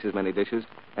twice as many dishes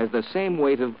as the same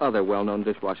weight of other well-known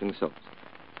dishwashing soaps.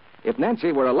 If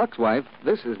Nancy were a Lux wife,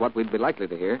 this is what we'd be likely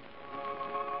to hear.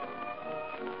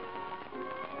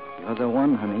 You're the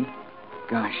one, honey.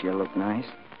 Gosh, you look nice.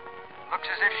 Looks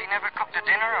as if she never cooked a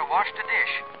dinner or washed a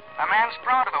dish. A man's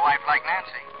proud of a wife like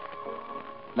Nancy.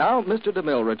 Now, Mr.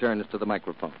 DeMille returns to the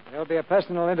microphone. There'll be a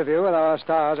personal interview with our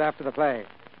stars after the play.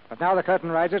 But now the curtain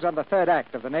rises on the third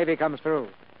act of The Navy Comes Through,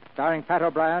 starring Pat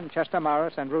O'Brien, Chester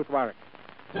Morris, and Ruth Warwick.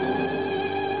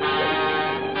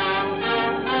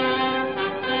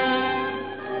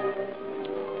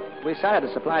 We sighted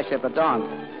the supply ship at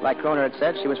dawn. Like Kroner had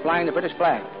said, she was flying the British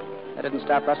flag. That didn't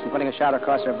stop us from putting a shot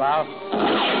across her bow.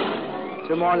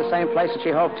 2 more in the same place that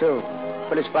she hoped to.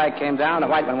 British flag came down, the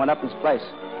white one went up in its place.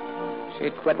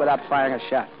 She'd quit without firing a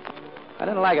shot. I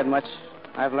didn't like it much.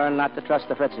 I've learned not to trust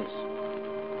the Fritzies.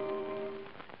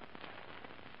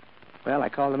 Well, I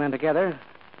called the men together,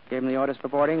 gave them the orders for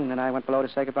boarding, and then I went below to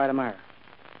say goodbye to Myra.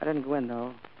 I didn't go in,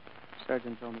 though. The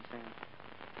surgeon told me, Sam.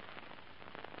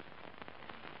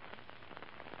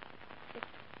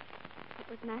 It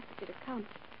was nice of you to come.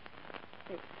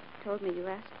 They told me you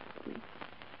asked for me.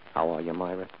 How are you,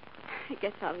 Myra? I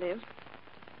guess I'll live.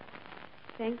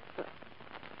 Thanks for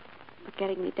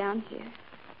getting me down here.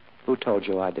 Who told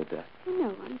you I did that? No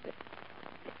one, but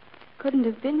it couldn't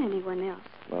have been anyone else.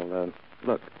 Well,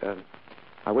 look,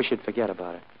 I wish you'd forget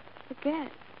about it.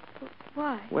 Forget?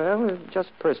 Why? Well, just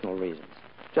personal reasons.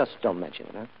 Just don't mention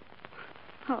it,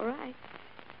 huh? All right.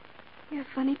 You're a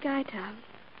funny guy, Tom.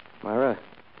 Myra,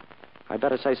 I'd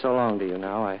better say so long to you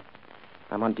now.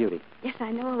 I'm on duty. Yes,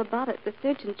 I know all about it. The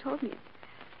surgeon told me.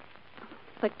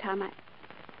 Look, Tom,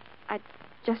 I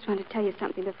just want to tell you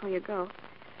something before you go.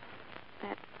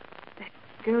 That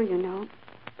girl you know,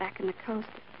 back in the coast,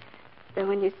 the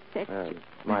one you said...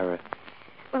 Myra.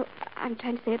 Well, I'm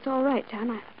trying to say it's all right,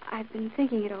 Tom. I've been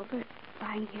thinking it over,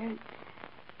 lying here. And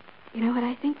you know what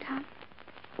I think, Tom?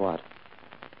 What?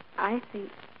 I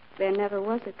think there never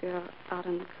was a girl out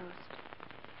on the coast.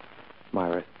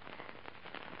 Myra.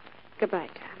 Goodbye,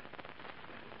 Tom.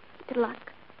 Good luck.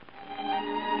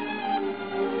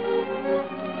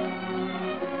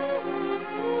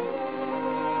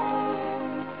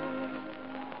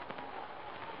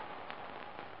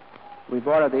 We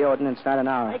boarded the Odin inside an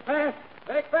hour. Make fast!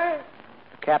 Make fast!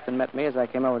 The captain met me as I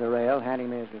came over the rail, handing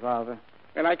me his revolver.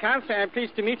 Well, I can't say I'm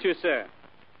pleased to meet you, sir.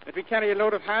 But we carry a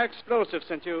load of high explosives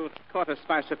since you caught us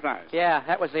by surprise. Yeah,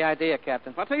 that was the idea,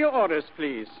 Captain. What are your orders,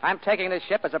 please? I'm taking this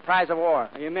ship as a prize of war.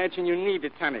 I imagine you need the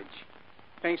tonnage,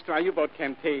 thanks to our U-boat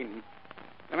campaign.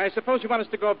 And I suppose you want us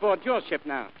to go aboard your ship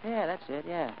now. Yeah, that's it,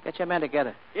 yeah. Get your men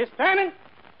together. Yes, Tanner?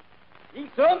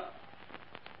 Easton?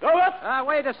 Go up!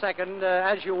 Wait a second,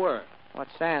 as you were. What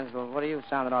Sands? Well, what are you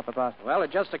sounding off about? Well,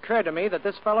 it just occurred to me that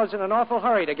this fellow's in an awful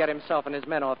hurry to get himself and his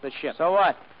men off the ship. So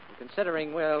what?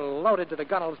 Considering we're loaded to the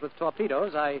gunnels with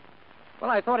torpedoes, I Well,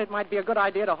 I thought it might be a good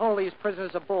idea to hold these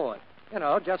prisoners aboard. You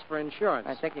know, just for insurance.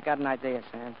 I think you got an idea,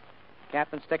 Sam.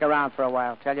 Captain, stick around for a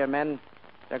while. Tell your men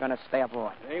they're going to stay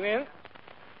aboard. Emil,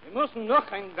 wir müssen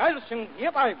noch ein Weilchen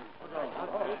hier bleiben.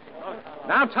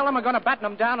 Now tell them we're going to batten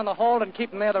them down in the hold and keep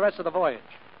them there the rest of the voyage.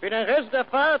 Für den Rest der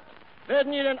Fahrt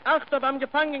werden Ihnen Achterbahn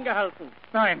gefangen gehalten.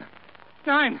 Nein.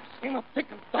 Sing up, pick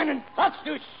deinen Platz,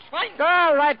 du Schwein!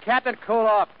 All right, Captain, cool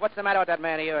off. What's the matter with that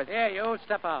man of yours? Here, you,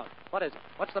 step out. What is it?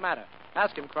 What's the matter?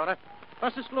 Ask him, Kroner.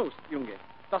 Was ist los, Junge?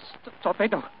 Das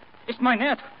torpedo ist mein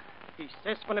Herd. He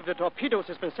says one of the torpedoes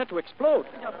has been set to explode.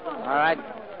 All right.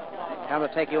 Tell them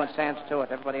to take you and Sands to it.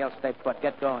 Everybody else stay put.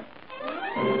 Get going.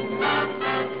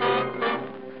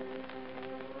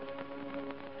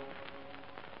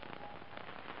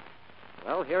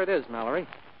 Well, here it is, Mallory.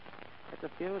 It's a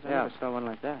fuse? I Yeah. never saw one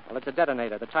like that. Well, it's a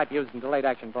detonator, the type used in delayed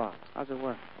action bombs. How's it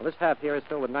work? Well, this half here is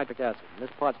filled with nitric acid, and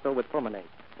this part's filled with fulminate.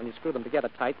 When you screw them together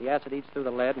tight, the acid eats through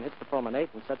the lead and hits the fulminate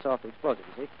and sets off the explosive,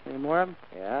 you see? Any more of them?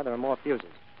 Yeah, there are more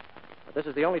fuses. But this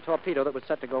is the only torpedo that was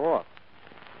set to go off.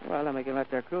 Well, then we can let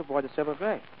their crew board the Silver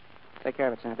Gray. Take care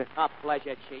of it, Santa. A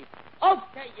pleasure, Chief.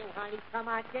 Okay, you honey. Come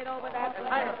on, get over that.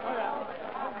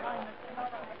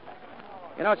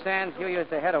 You know, Sands, you used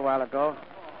the head a while ago.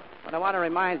 But I want to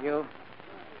remind you,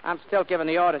 I'm still giving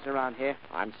the orders around here.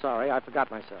 I'm sorry, I forgot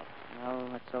myself. No,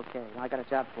 that's okay. Now I got a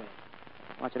job for you.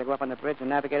 I want you to go up on the bridge and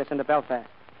navigate us into Belfast.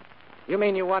 You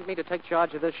mean you want me to take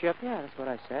charge of this ship? Yeah, that's what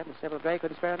I said. The Silver Gray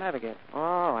couldn't spare a navigator.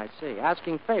 Oh, I see.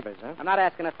 Asking favors, huh? I'm not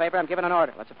asking a favor. I'm giving an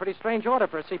order. That's a pretty strange order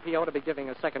for a CPO to be giving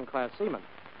a second-class seaman.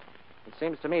 It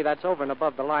seems to me that's over and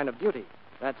above the line of duty.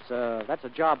 That's a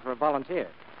job for a volunteer.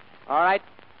 All right.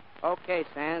 Okay,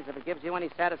 Sands. If it gives you any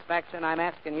satisfaction, I'm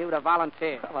asking you to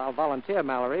volunteer. Well, I'll volunteer,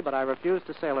 Mallory, but I refuse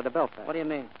to sail her to Belfast. What do you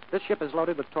mean? This ship is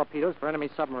loaded with torpedoes for enemy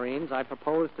submarines. I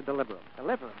propose to deliver them.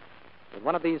 Deliver them? With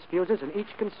one of these fuses in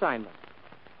each consignment.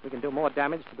 We can do more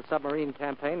damage to the submarine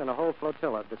campaign than a whole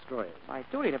flotilla of destroyers. My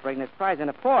duty to bring this prize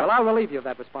into port. Well, I'll relieve you of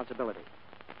that responsibility.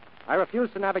 I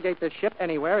refuse to navigate this ship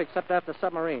anywhere except after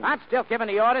submarines. I'm still giving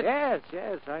the orders?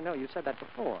 Yes, I know. You said that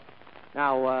before.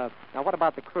 Now, what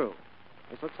about the crew?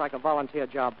 This looks like a volunteer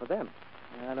job for them.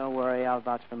 Don't worry. I'll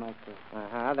vouch for my crew.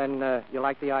 Uh-huh. Then you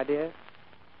like the idea?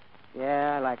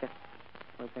 Yeah, I like it.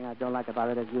 The only thing I don't like about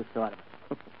it is you thought of it.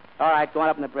 All right, go on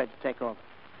up on the bridge. Take over.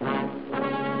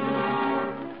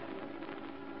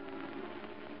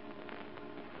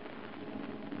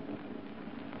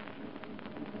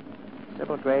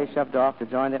 Silver Gray shoved off to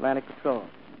join the Atlantic Patrol.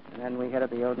 And then we headed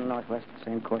the Odin Northwest, the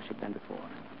same course she'd been before.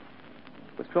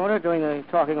 With Kroner doing the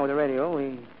talking over the radio,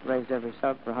 we raised every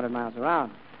sub for 100 miles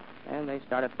around. And they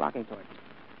started flocking towards us.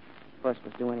 First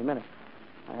was due any minute.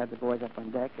 I had the boys up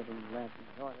on deck giving the last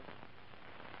minute orders.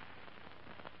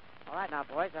 All right now,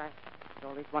 boys, I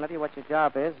told each one of you what your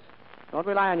job is. Don't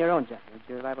rely on your own judgment.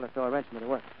 You're liable to throw a wrench into the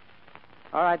work.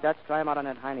 All right, Dutch, try him out on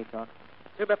that Heine talk.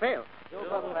 To befehl.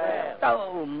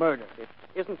 Oh, murder. It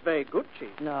isn't very good, Chief.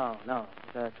 No.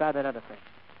 Try that other thing.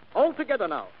 All together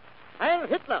now. Heil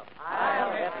Hitler.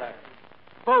 Heil Hitler.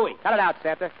 Bowie. Cut it out,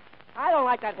 Scepter. I don't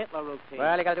like that Hitler routine.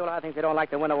 Well, you got to do a lot of things they don't like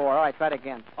to win a war. All right, try it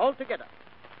again. All together.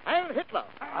 Heil Hitler.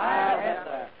 Heil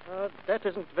Hitler. That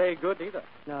isn't very good either.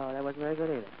 No, that wasn't very good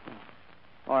either. No.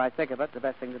 All right, think of it. The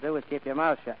best thing to do is keep your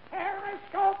mouth shut.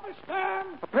 Periscope is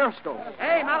down. A periscope.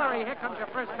 Hey, Mallory, here comes your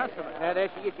first customer. There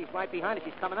she is. She's right behind us.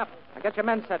 She's coming up. Now get your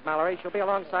men set, Mallory. She'll be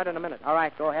alongside in a minute. All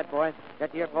right, go ahead, boys.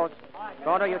 Get to your posts.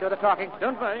 Kroner, you do the talking.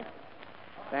 Don't worry.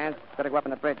 Sands, better go up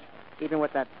on the bridge. Even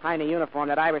with that Heine uniform,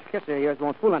 that Irish kisser of yours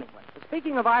won't fool anyone.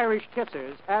 Speaking of Irish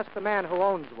kissers, ask the man who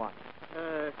owns one.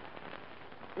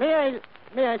 May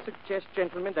I suggest,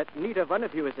 gentlemen, that neither one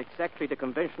of you is exactly the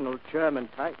conventional German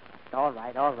type? All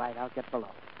right. I'll get below.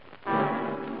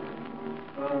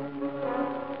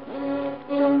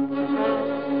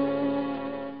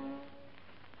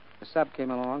 The sub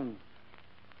came along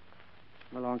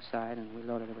alongside, and we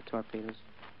loaded her with torpedoes.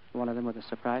 One of them with a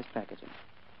surprise packaging.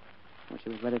 When she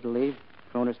was ready to leave,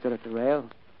 Kroner stood at the rail,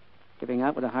 giving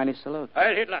out with a Heine salute.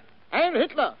 Heil Hitler! Heil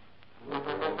Hitler!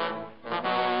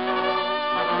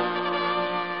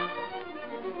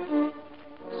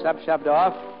 Sub shoved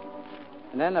off,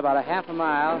 and then about a half a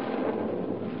mile,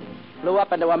 flew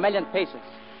up into 1,000,000 pieces.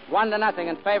 1-0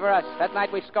 in favor of us. That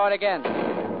night we scored again.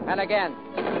 And again.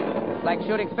 Like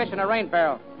shooting fish in a rain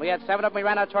barrel. We had 7 of them. We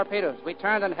ran out of torpedoes. We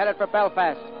turned and headed for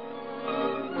Belfast.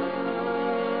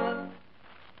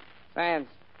 Sands,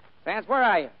 where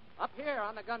are you? Up here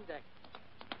on the gun deck.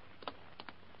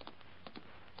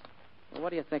 Well,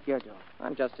 what do you think you're doing?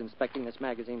 I'm just inspecting this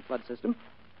magazine flood system.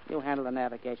 You handle the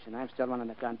navigation. I'm still running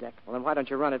the gun deck. Well, then why don't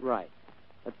you run it right?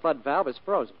 That flood valve is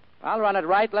frozen. I'll run it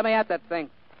right. Let me at that thing.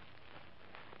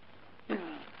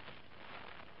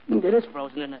 It is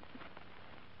frozen, isn't it?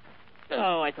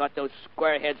 Oh, I thought those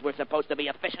squareheads were supposed to be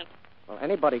efficient. Well,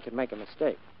 anybody can make a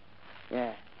mistake.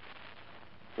 Yeah.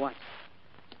 What?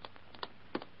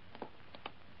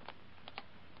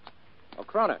 Oh,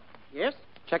 Croner. Yes?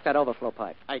 Check that overflow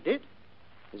pipe. I did.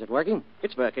 Is it working?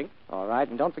 It's working. All right,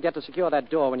 and don't forget to secure that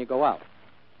door when you go out.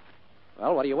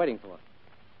 Well, what are you waiting for?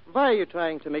 Why are you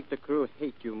trying to make the crew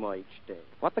hate you more each day?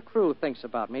 What the crew thinks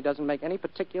about me doesn't make any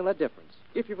particular difference.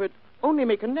 If you would only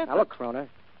make an effort. Now, look, Croner.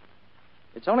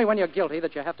 It's only when you're guilty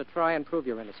that you have to try and prove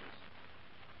your innocence.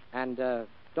 And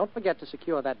don't forget to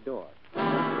secure that door.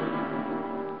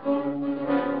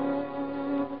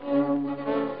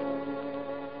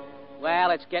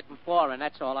 Well, it's getting foreign,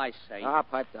 that's all I say. Ah,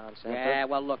 pipe down, Sanford. Yeah,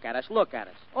 well, look at us.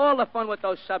 All the fun with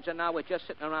those subs are now we're just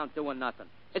sitting around doing nothing.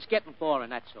 It's getting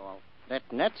boring, that's all. That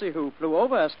Nazi who flew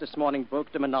over us this morning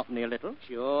broke the monotony a little.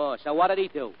 Sure. So what did he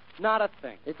do? Not a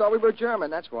thing. He thought we were German,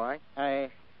 that's why. I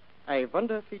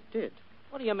wonder if he did.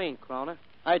 What do you mean, Croner?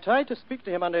 I tried to speak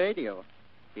to him on the radio.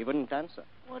 He wouldn't answer.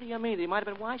 What do you mean? He might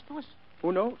have been wise to us?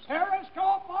 Who knows?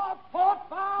 Periscope off, port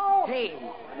bow! Hey.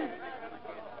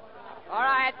 All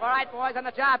right, boys, on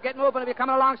the job. Get moving if you're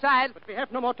coming alongside. But we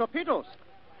have no more torpedoes.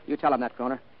 You tell him that,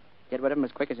 Croner. Get rid of him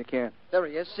as quick as you can. There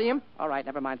he is. See him? All right,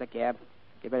 never mind the gab.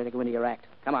 Get ready to go into your act.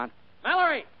 Come on.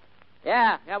 Mallory!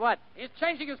 Yeah, what? He's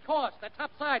changing his course. That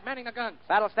top side, manning the guns.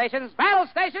 Battle stations!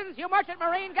 You merchant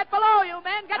marine, get below, you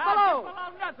men, get below! Get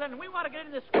below nothing. We want to get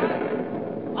in the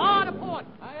squad. On to port.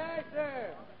 Aye,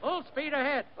 sir. Full speed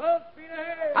ahead.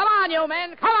 Come on, you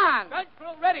men, come on! Gun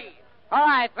crew ready. All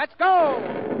right, let's go!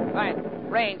 Right,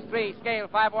 range 3, scale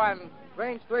 5-1.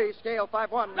 Range 3, scale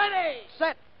 5-1. Ready!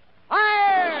 Set!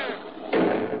 Fire!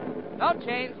 No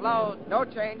change, load. No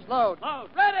change, load. Load.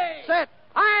 Ready! Set!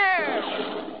 Fire!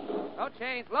 No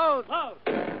change, load. Load.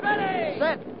 Ready!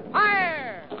 Set!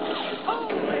 Fire!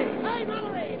 Holy! Hey,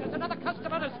 Mallory! There's another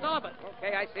customer to starboard.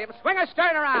 Okay, I see him. Swing her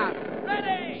stern around.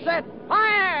 Ready! Set!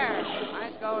 Fire!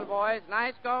 Nice going, boys.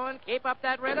 Nice going. Keep up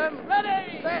that rhythm.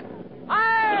 Ready! Set!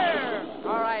 Fire!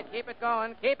 All right, keep it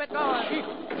going. Keep it going.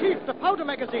 Chief, the powder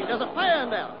magazine. There's a fire in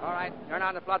there. All right, turn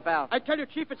on the flood valve. I tell you,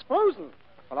 Chief, it's frozen.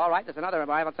 Well, all right, there's another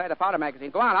arrival inside the powder magazine.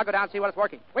 Go on, I'll go down and see what it's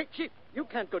working. Wait, Chief, you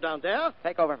can't go down there.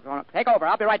 Take over, Corona. Take over.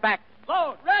 I'll be right back.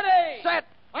 Load. Ready! Set!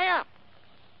 Fire!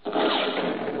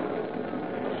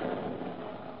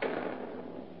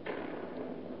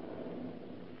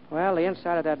 Well, the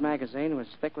inside of that magazine was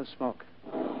thick with smoke.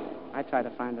 I tried to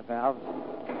find the valve,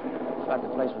 flood the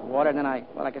place with water, and then I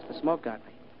guess the smoke got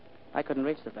me. I couldn't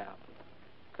reach the valve.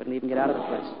 Couldn't even get out of the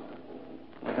place.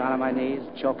 Went down on my knees,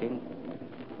 choking.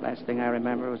 Last thing I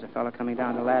remember was a fellow coming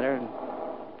down the ladder and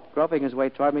groping his way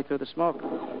toward me through the smoke.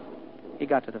 He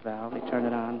got to the valve. He turned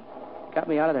it on. Got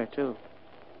me out of there, too.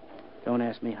 Don't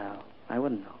ask me how. I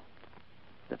wouldn't know.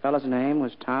 The fellow's name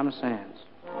was Tom Sands.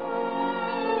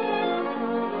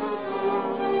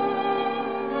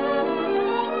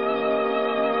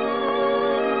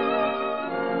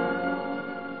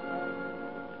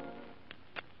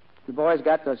 The boys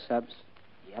got those subs.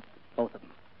 Yep, both of them.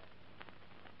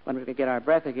 When we could get our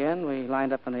breath again, we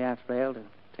lined up on the aft rail to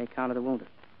take count of the wounded.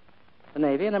 The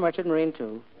Navy and the Merchant Marine,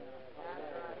 too.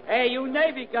 Hey, you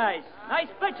Navy guys. Nice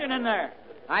pitching in there.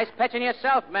 Nice pitching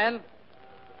yourself, men.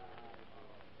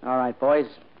 All right, boys.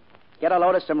 Get a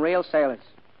load of some real sailors.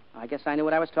 I guess I knew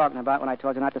what I was talking about when I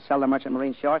told you not to sell the Merchant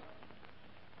Marine short.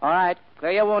 All right,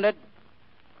 clear your wounded.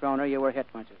 Croner, you were hit,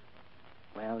 weren't you?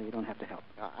 Well, you don't have to help.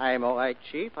 I'm all right,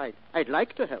 Chief. I'd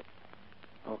like to help.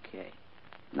 Okay.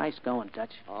 Nice going,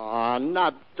 Dutch. Oh,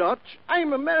 not Dutch.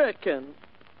 I'm American.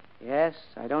 Yes,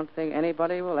 I don't think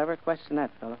anybody will ever question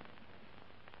that, fella.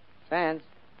 Sands.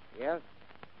 Yeah?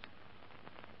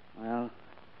 Well,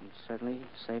 you certainly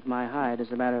saved my hide.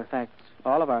 As a matter of fact,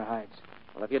 all of our hides.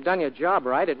 Well, if you'd done your job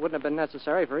right, it wouldn't have been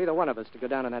necessary for either one of us to go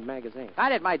down in that magazine. I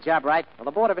did my job right. Well,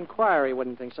 the Board of Inquiry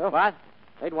wouldn't think so. What?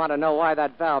 They'd want to know why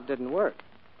that valve didn't work.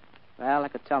 Well, I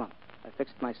could tell them. I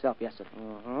fixed it myself yesterday.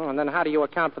 And then how do you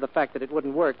account for the fact that it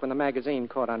wouldn't work when the magazine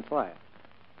caught on fire?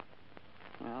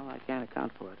 Well, I can't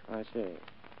account for it. I see.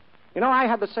 You know, I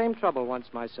had the same trouble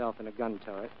once myself in a gun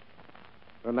turret.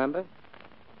 Remember?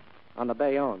 On the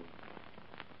Bayonne.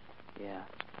 Yeah,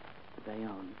 the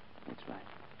Bayonne. That's right.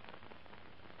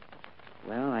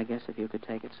 Well, I guess if you could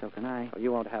take it, so can I. Oh,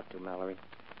 you won't have to, Mallory.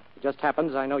 It just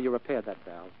happens I know you repaired that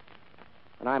valve.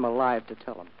 And I'm alive to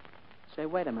tell them. Say,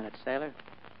 wait a minute, sailor.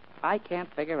 I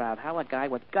can't figure out how a guy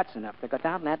with guts enough to go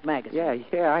down that magazine.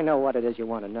 Yeah, I know what it is you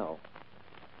want to know.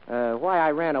 Why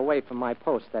I ran away from my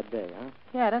post that day, huh?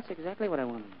 Yeah, that's exactly what I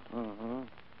want to know. Uh-huh.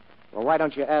 Well, why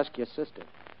don't you ask your sister?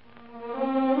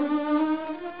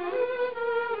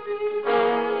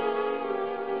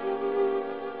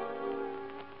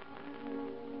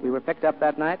 we were picked up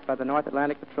that night by the North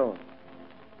Atlantic Patrol.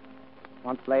 A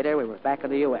month later, we were back in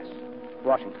the U.S.,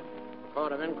 Washington.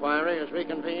 Court of Inquiry is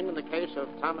reconvened in the case of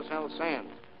Thomas L. Sands.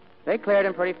 They cleared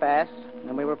him pretty fast,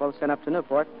 and we were both sent up to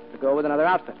Newport to go with another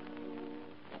outfit.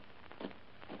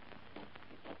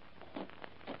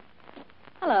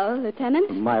 Hello,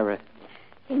 Lieutenant. Myra.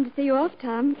 Came to see you off,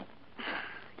 Tom.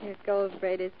 Your gold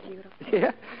braid is beautiful.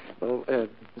 Yeah? Well,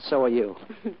 so are you.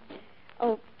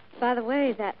 Oh, by the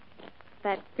way, that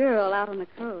girl out on the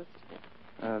coast.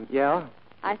 Yeah?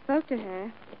 I spoke to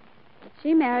her.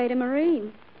 She married a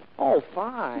Marine. Oh,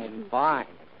 fine, fine.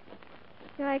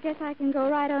 So I guess I can go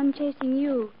right on chasing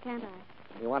you, can't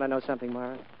I? You want to know something,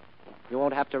 Myra? You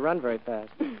won't have to run very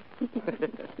fast.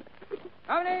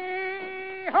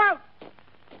 Company, halt!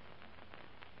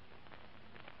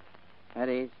 At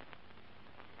ease.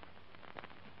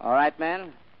 All right,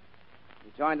 men.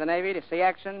 You joined the Navy to see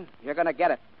action. You're going to get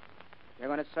it. You're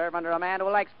going to serve under a man who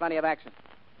likes plenty of action.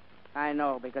 I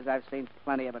know, because I've seen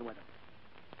plenty of it with him.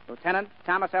 Lieutenant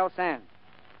Thomas L. Sands.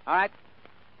 All right.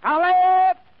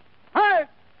 Howlett! Hurt!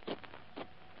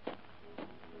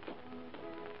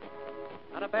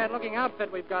 Not a bad-looking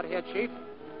outfit we've got here, Chief.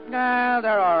 No,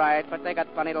 they're all right, but they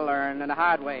got plenty to learn, and the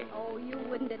hard way. Oh, you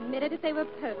wouldn't admit it if they were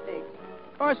perfect.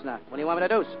 Of course not. What do you want me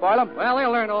to do, spoil them? Well,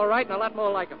 they'll learn all right, and a lot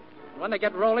more like them. When they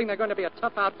get rolling, they're going to be a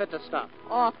tough outfit to stop.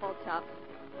 Awful tough.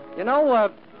 You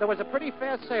know, there was a pretty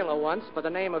fair sailor once by the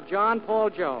name of John Paul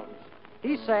Jones.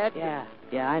 He said... Yeah,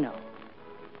 I know.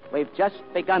 We've just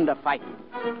begun to fight.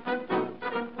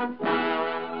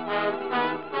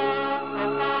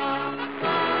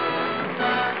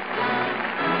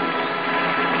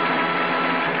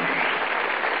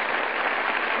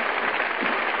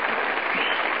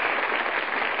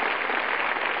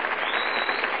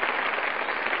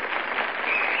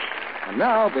 And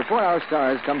now, before our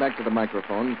stars come back to the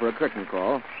microphone for a curtain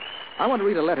call, I want to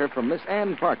read a letter from Miss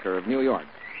Ann Parker of New York.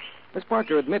 Miss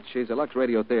Parker admits she's a Lux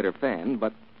Radio Theater fan,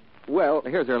 but, well,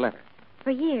 here's her letter.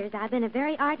 For years, I've been a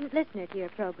very ardent listener to your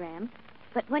program,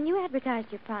 but when you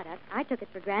advertised your product, I took it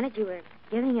for granted you were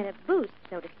giving it a boost,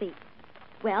 so to speak.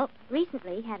 Well,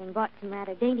 recently, having bought some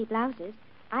rather dainty blouses,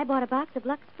 I bought a box of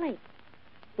Lux Flakes.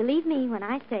 Believe me when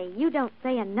I say you don't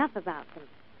say enough about them.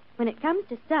 When it comes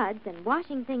to studs and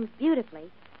washing things beautifully,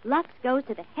 Lux goes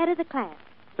to the head of the class.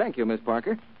 Thank you, Miss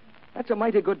Parker. That's a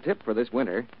mighty good tip for this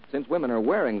winter, since women are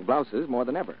wearing blouses more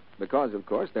than ever, because, of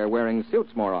course, they're wearing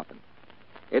suits more often.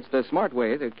 It's the smart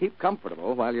way to keep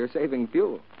comfortable while you're saving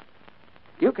fuel.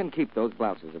 You can keep those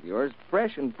blouses of yours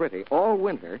fresh and pretty all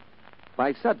winter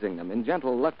by sudsing them in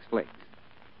gentle Lux Flakes.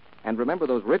 And remember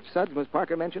those rich suds Miss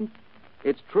Parker mentioned?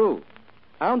 It's true.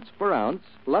 Ounce per ounce,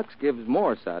 Lux gives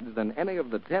more suds than any of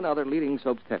the 10 other leading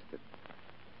soaps tested.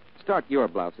 Start your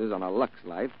blouses on a Lux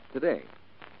Life today.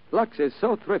 Lux is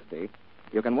so thrifty,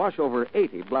 you can wash over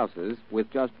 80 blouses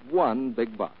with just one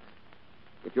big box.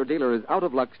 If your dealer is out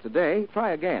of Lux today,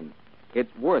 try again.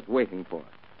 It's worth waiting for.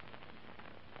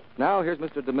 Now, here's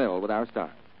Mr. DeMille with our stars.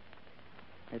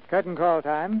 It's curtain call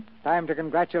time. Time to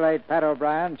congratulate Pat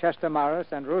O'Brien, Chester Morris,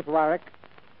 and Ruth Warwick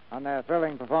on their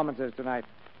thrilling performances tonight.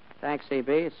 Thanks,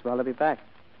 C.B. It's swell to be back.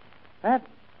 Pat,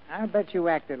 I bet you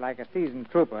acted like a seasoned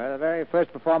trooper the very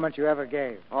first performance you ever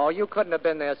gave. Oh, you couldn't have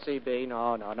been there, C.B.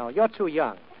 No. You're too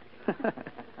young.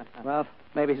 Well,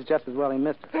 maybe it's just as well he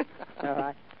missed it.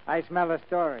 No, I smell a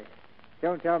story.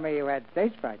 Don't tell me you had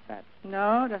stage fright, Pat.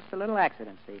 No, just a little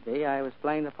accident, C.B. I was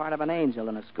playing the part of an angel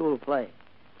in a school play.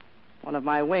 One of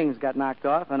my wings got knocked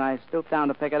off, and I stooped down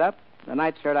to pick it up. The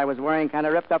nightshirt I was wearing kind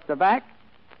of ripped up the back.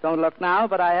 Don't look now,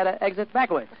 but I had to exit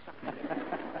backwards.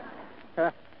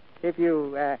 If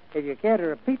you care to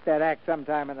repeat that act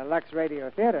sometime in the Lux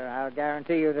Radio Theater, I'll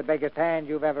guarantee you the biggest hand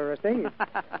you've ever received.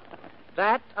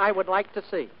 That I would like to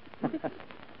see.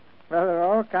 Well, there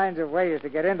are all kinds of ways to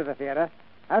get into the theater.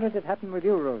 How did it happen with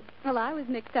you, Ruth? Well, I was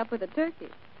mixed up with a turkey.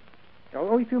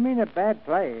 Oh, if you mean a bad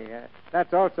play,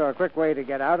 that's also a quick way to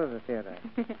get out of the theater.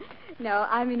 No,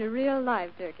 I mean a real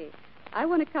live turkey. I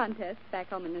won a contest back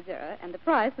home in Missouri, and the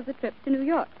prize was a trip to New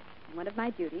York. And one of my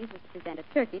duties was to present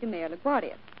a turkey to Mayor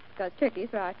LaGuardia, because turkeys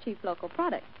are our chief local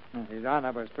product. His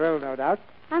Honor was thrilled, no doubt.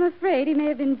 I'm afraid he may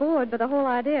have been bored by the whole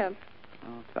idea.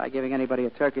 I'll try giving anybody a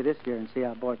turkey this year and see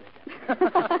how bored they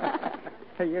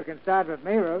get. You can start with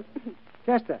me, Ruth.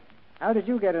 Chester, how did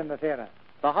you get in the theater?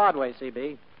 The hard way,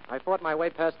 C.B. I fought my way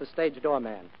past the stage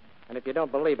doorman. And if you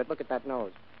don't believe it, look at that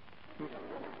nose.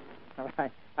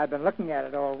 I've been looking at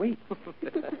it all week.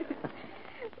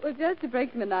 Well, just to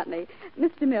break the monotony,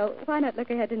 Mr. Mill, why not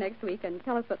look ahead to next week and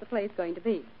tell us what the play's going to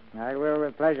be? I will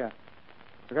with pleasure.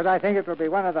 Because I think it will be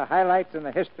one of the highlights in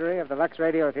the history of the Lux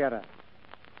Radio Theater.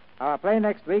 Our play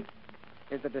next week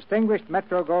is the distinguished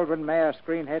Metro-Goldwyn-Mayer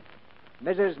screen hit,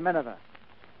 Mrs. Miniver.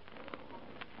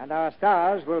 And our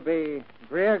stars will be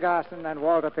Greer Garson and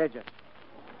Walter Pidgeon.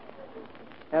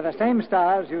 They're the same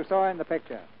stars you saw in the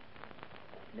picture.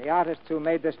 The artists who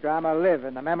made this drama live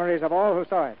in the memories of all who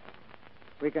saw it.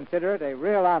 We consider it a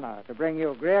real honor to bring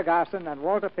you Greer Garson and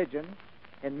Walter Pidgeon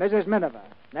in Mrs. Miniver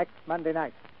next Monday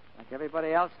night. Like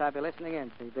everybody else, I'll be listening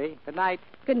in, C.B. Good night.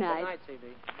 Good night. Good night, C.B.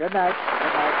 Good night.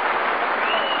 Good night.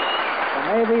 The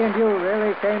Navy and you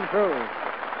really came through.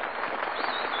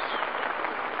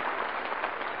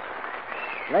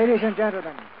 Ladies and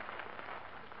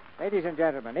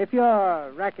gentlemen, if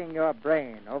you're racking your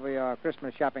brain over your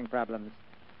Christmas shopping problems,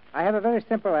 I have a very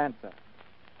simple answer.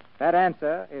 That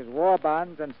answer is war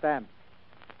bonds and stamps.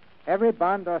 Every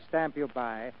bond or stamp you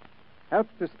buy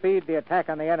helps to speed the attack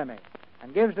on the enemy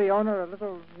and gives the owner a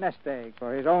little nest egg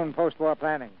for his own post-war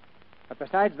planning. But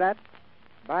besides that,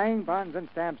 buying bonds and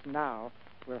stamps now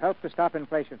will help to stop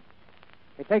inflation.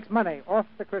 It takes money off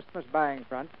the Christmas buying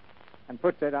front and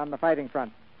puts it on the fighting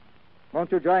front.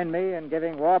 Won't you join me in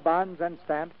giving war bonds and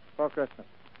stamps for Christmas?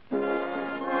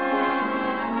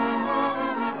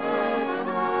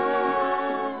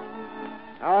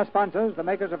 Our sponsors, the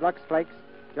makers of Lux Flakes,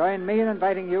 join me in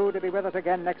inviting you to be with us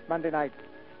again next Monday night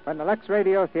when the Lux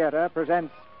Radio Theater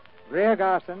presents Greer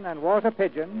Garson and Walter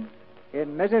Pidgeon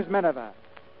in Mrs. Miniver.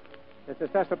 This is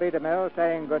Cecil B. DeMille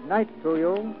saying good night to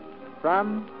you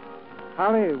from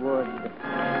Hollywood.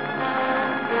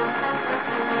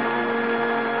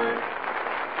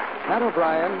 Pat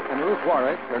O'Brien and Ruth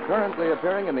Warwick are currently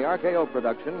appearing in the RKO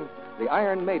production, The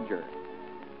Iron Major.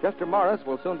 Chester Morris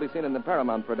will soon be seen in the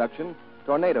Paramount production,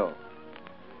 Tornado.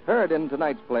 Heard in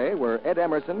tonight's play were Ed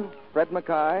Emerson, Fred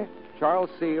Mackay,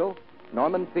 Charles Seal,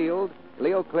 Norman Field,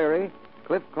 Leo Cleary,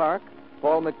 Cliff Clark,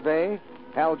 Paul McVeigh,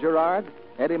 Hal Gerard,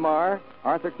 Eddie Marr,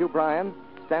 Arthur Q. Bryan,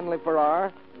 Stanley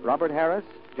Farrar, Robert Harris,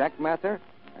 Jack Mather,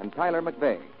 and Tyler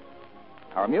McVeigh.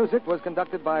 Our music was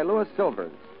conducted by Louis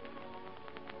Silvers.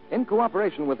 In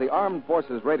cooperation with the Armed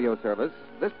Forces Radio Service,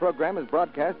 this program is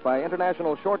broadcast by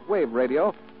International Shortwave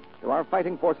Radio to our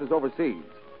fighting forces overseas.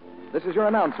 This is your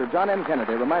announcer, John M.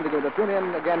 Kennedy, reminding you to tune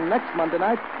in again next Monday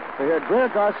night to hear Greer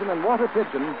Garson and Walter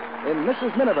Pidgeon in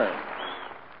Mrs. Miniver.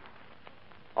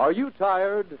 Are you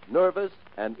tired, nervous,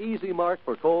 and easy marked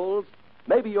for colds?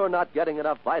 Maybe you're not getting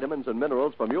enough vitamins and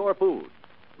minerals from your food.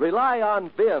 Rely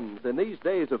on VIMS in these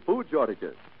days of food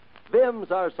shortages.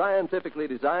 VIMS are scientifically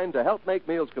designed to help make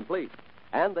meals complete,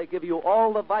 and they give you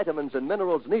all the vitamins and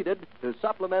minerals needed to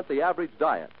supplement the average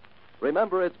diet.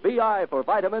 Remember, it's VI for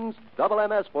vitamins, double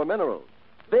MS for minerals.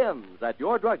 VIMS at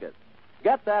your druggist.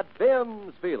 Get that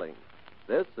VIMS feeling.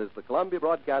 This is the Columbia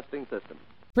Broadcasting System.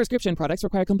 Prescription products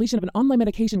require completion of an online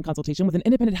medication consultation with an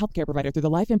independent healthcare provider through the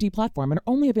LifeMD platform and are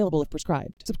only available if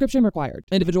prescribed. Subscription required.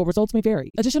 Individual results may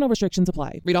vary. Additional restrictions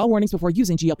apply. Read all warnings before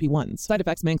using GLP-1s. Side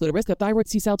effects may include a risk of thyroid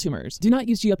C-cell tumors. Do not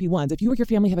use GLP-1s if you or your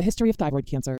family have a history of thyroid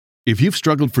cancer. If you've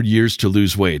struggled for years to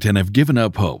lose weight and have given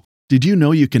up hope, did you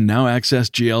know you can now access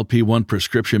GLP-1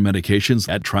 prescription medications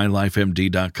at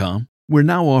TryLifeMD.com? We're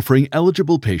now offering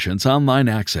eligible patients online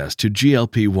access to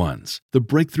GLP-1s, the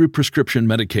breakthrough prescription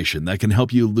medication that can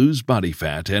help you lose body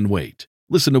fat and weight.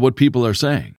 Listen to what people are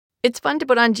saying. It's fun to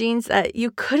put on jeans that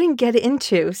you couldn't get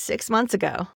into 6 months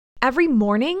ago. Every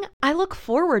morning, I look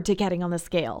forward to getting on the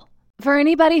scale. For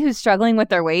anybody who's struggling with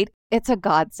their weight, it's a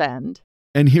godsend.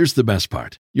 And here's the best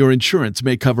part. Your insurance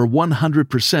may cover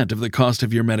 100% of the cost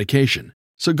of your medication.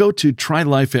 So go to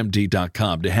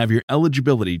TryLifeMD.com to have your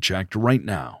eligibility checked right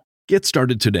now. Get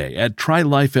started today at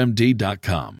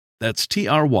TryLifeMD.com. That's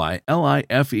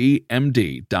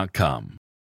TryLifeMD.com.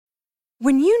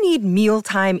 When you need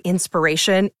mealtime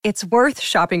inspiration, it's worth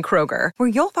shopping Kroger, where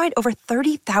you'll find over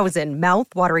 30,000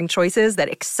 mouth-watering choices that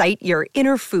excite your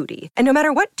inner foodie. And no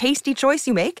matter what tasty choice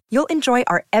you make, you'll enjoy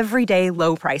our everyday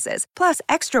low prices, plus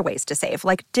extra ways to save,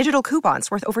 like digital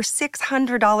coupons worth over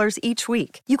 $600 each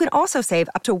week. You can also save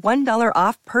up to $1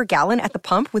 off per gallon at the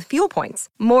pump with fuel points.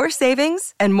 More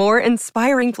savings and more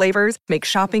inspiring flavors make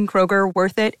shopping Kroger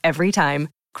worth it every time.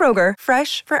 Kroger,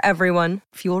 fresh for everyone.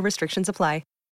 Fuel restrictions apply.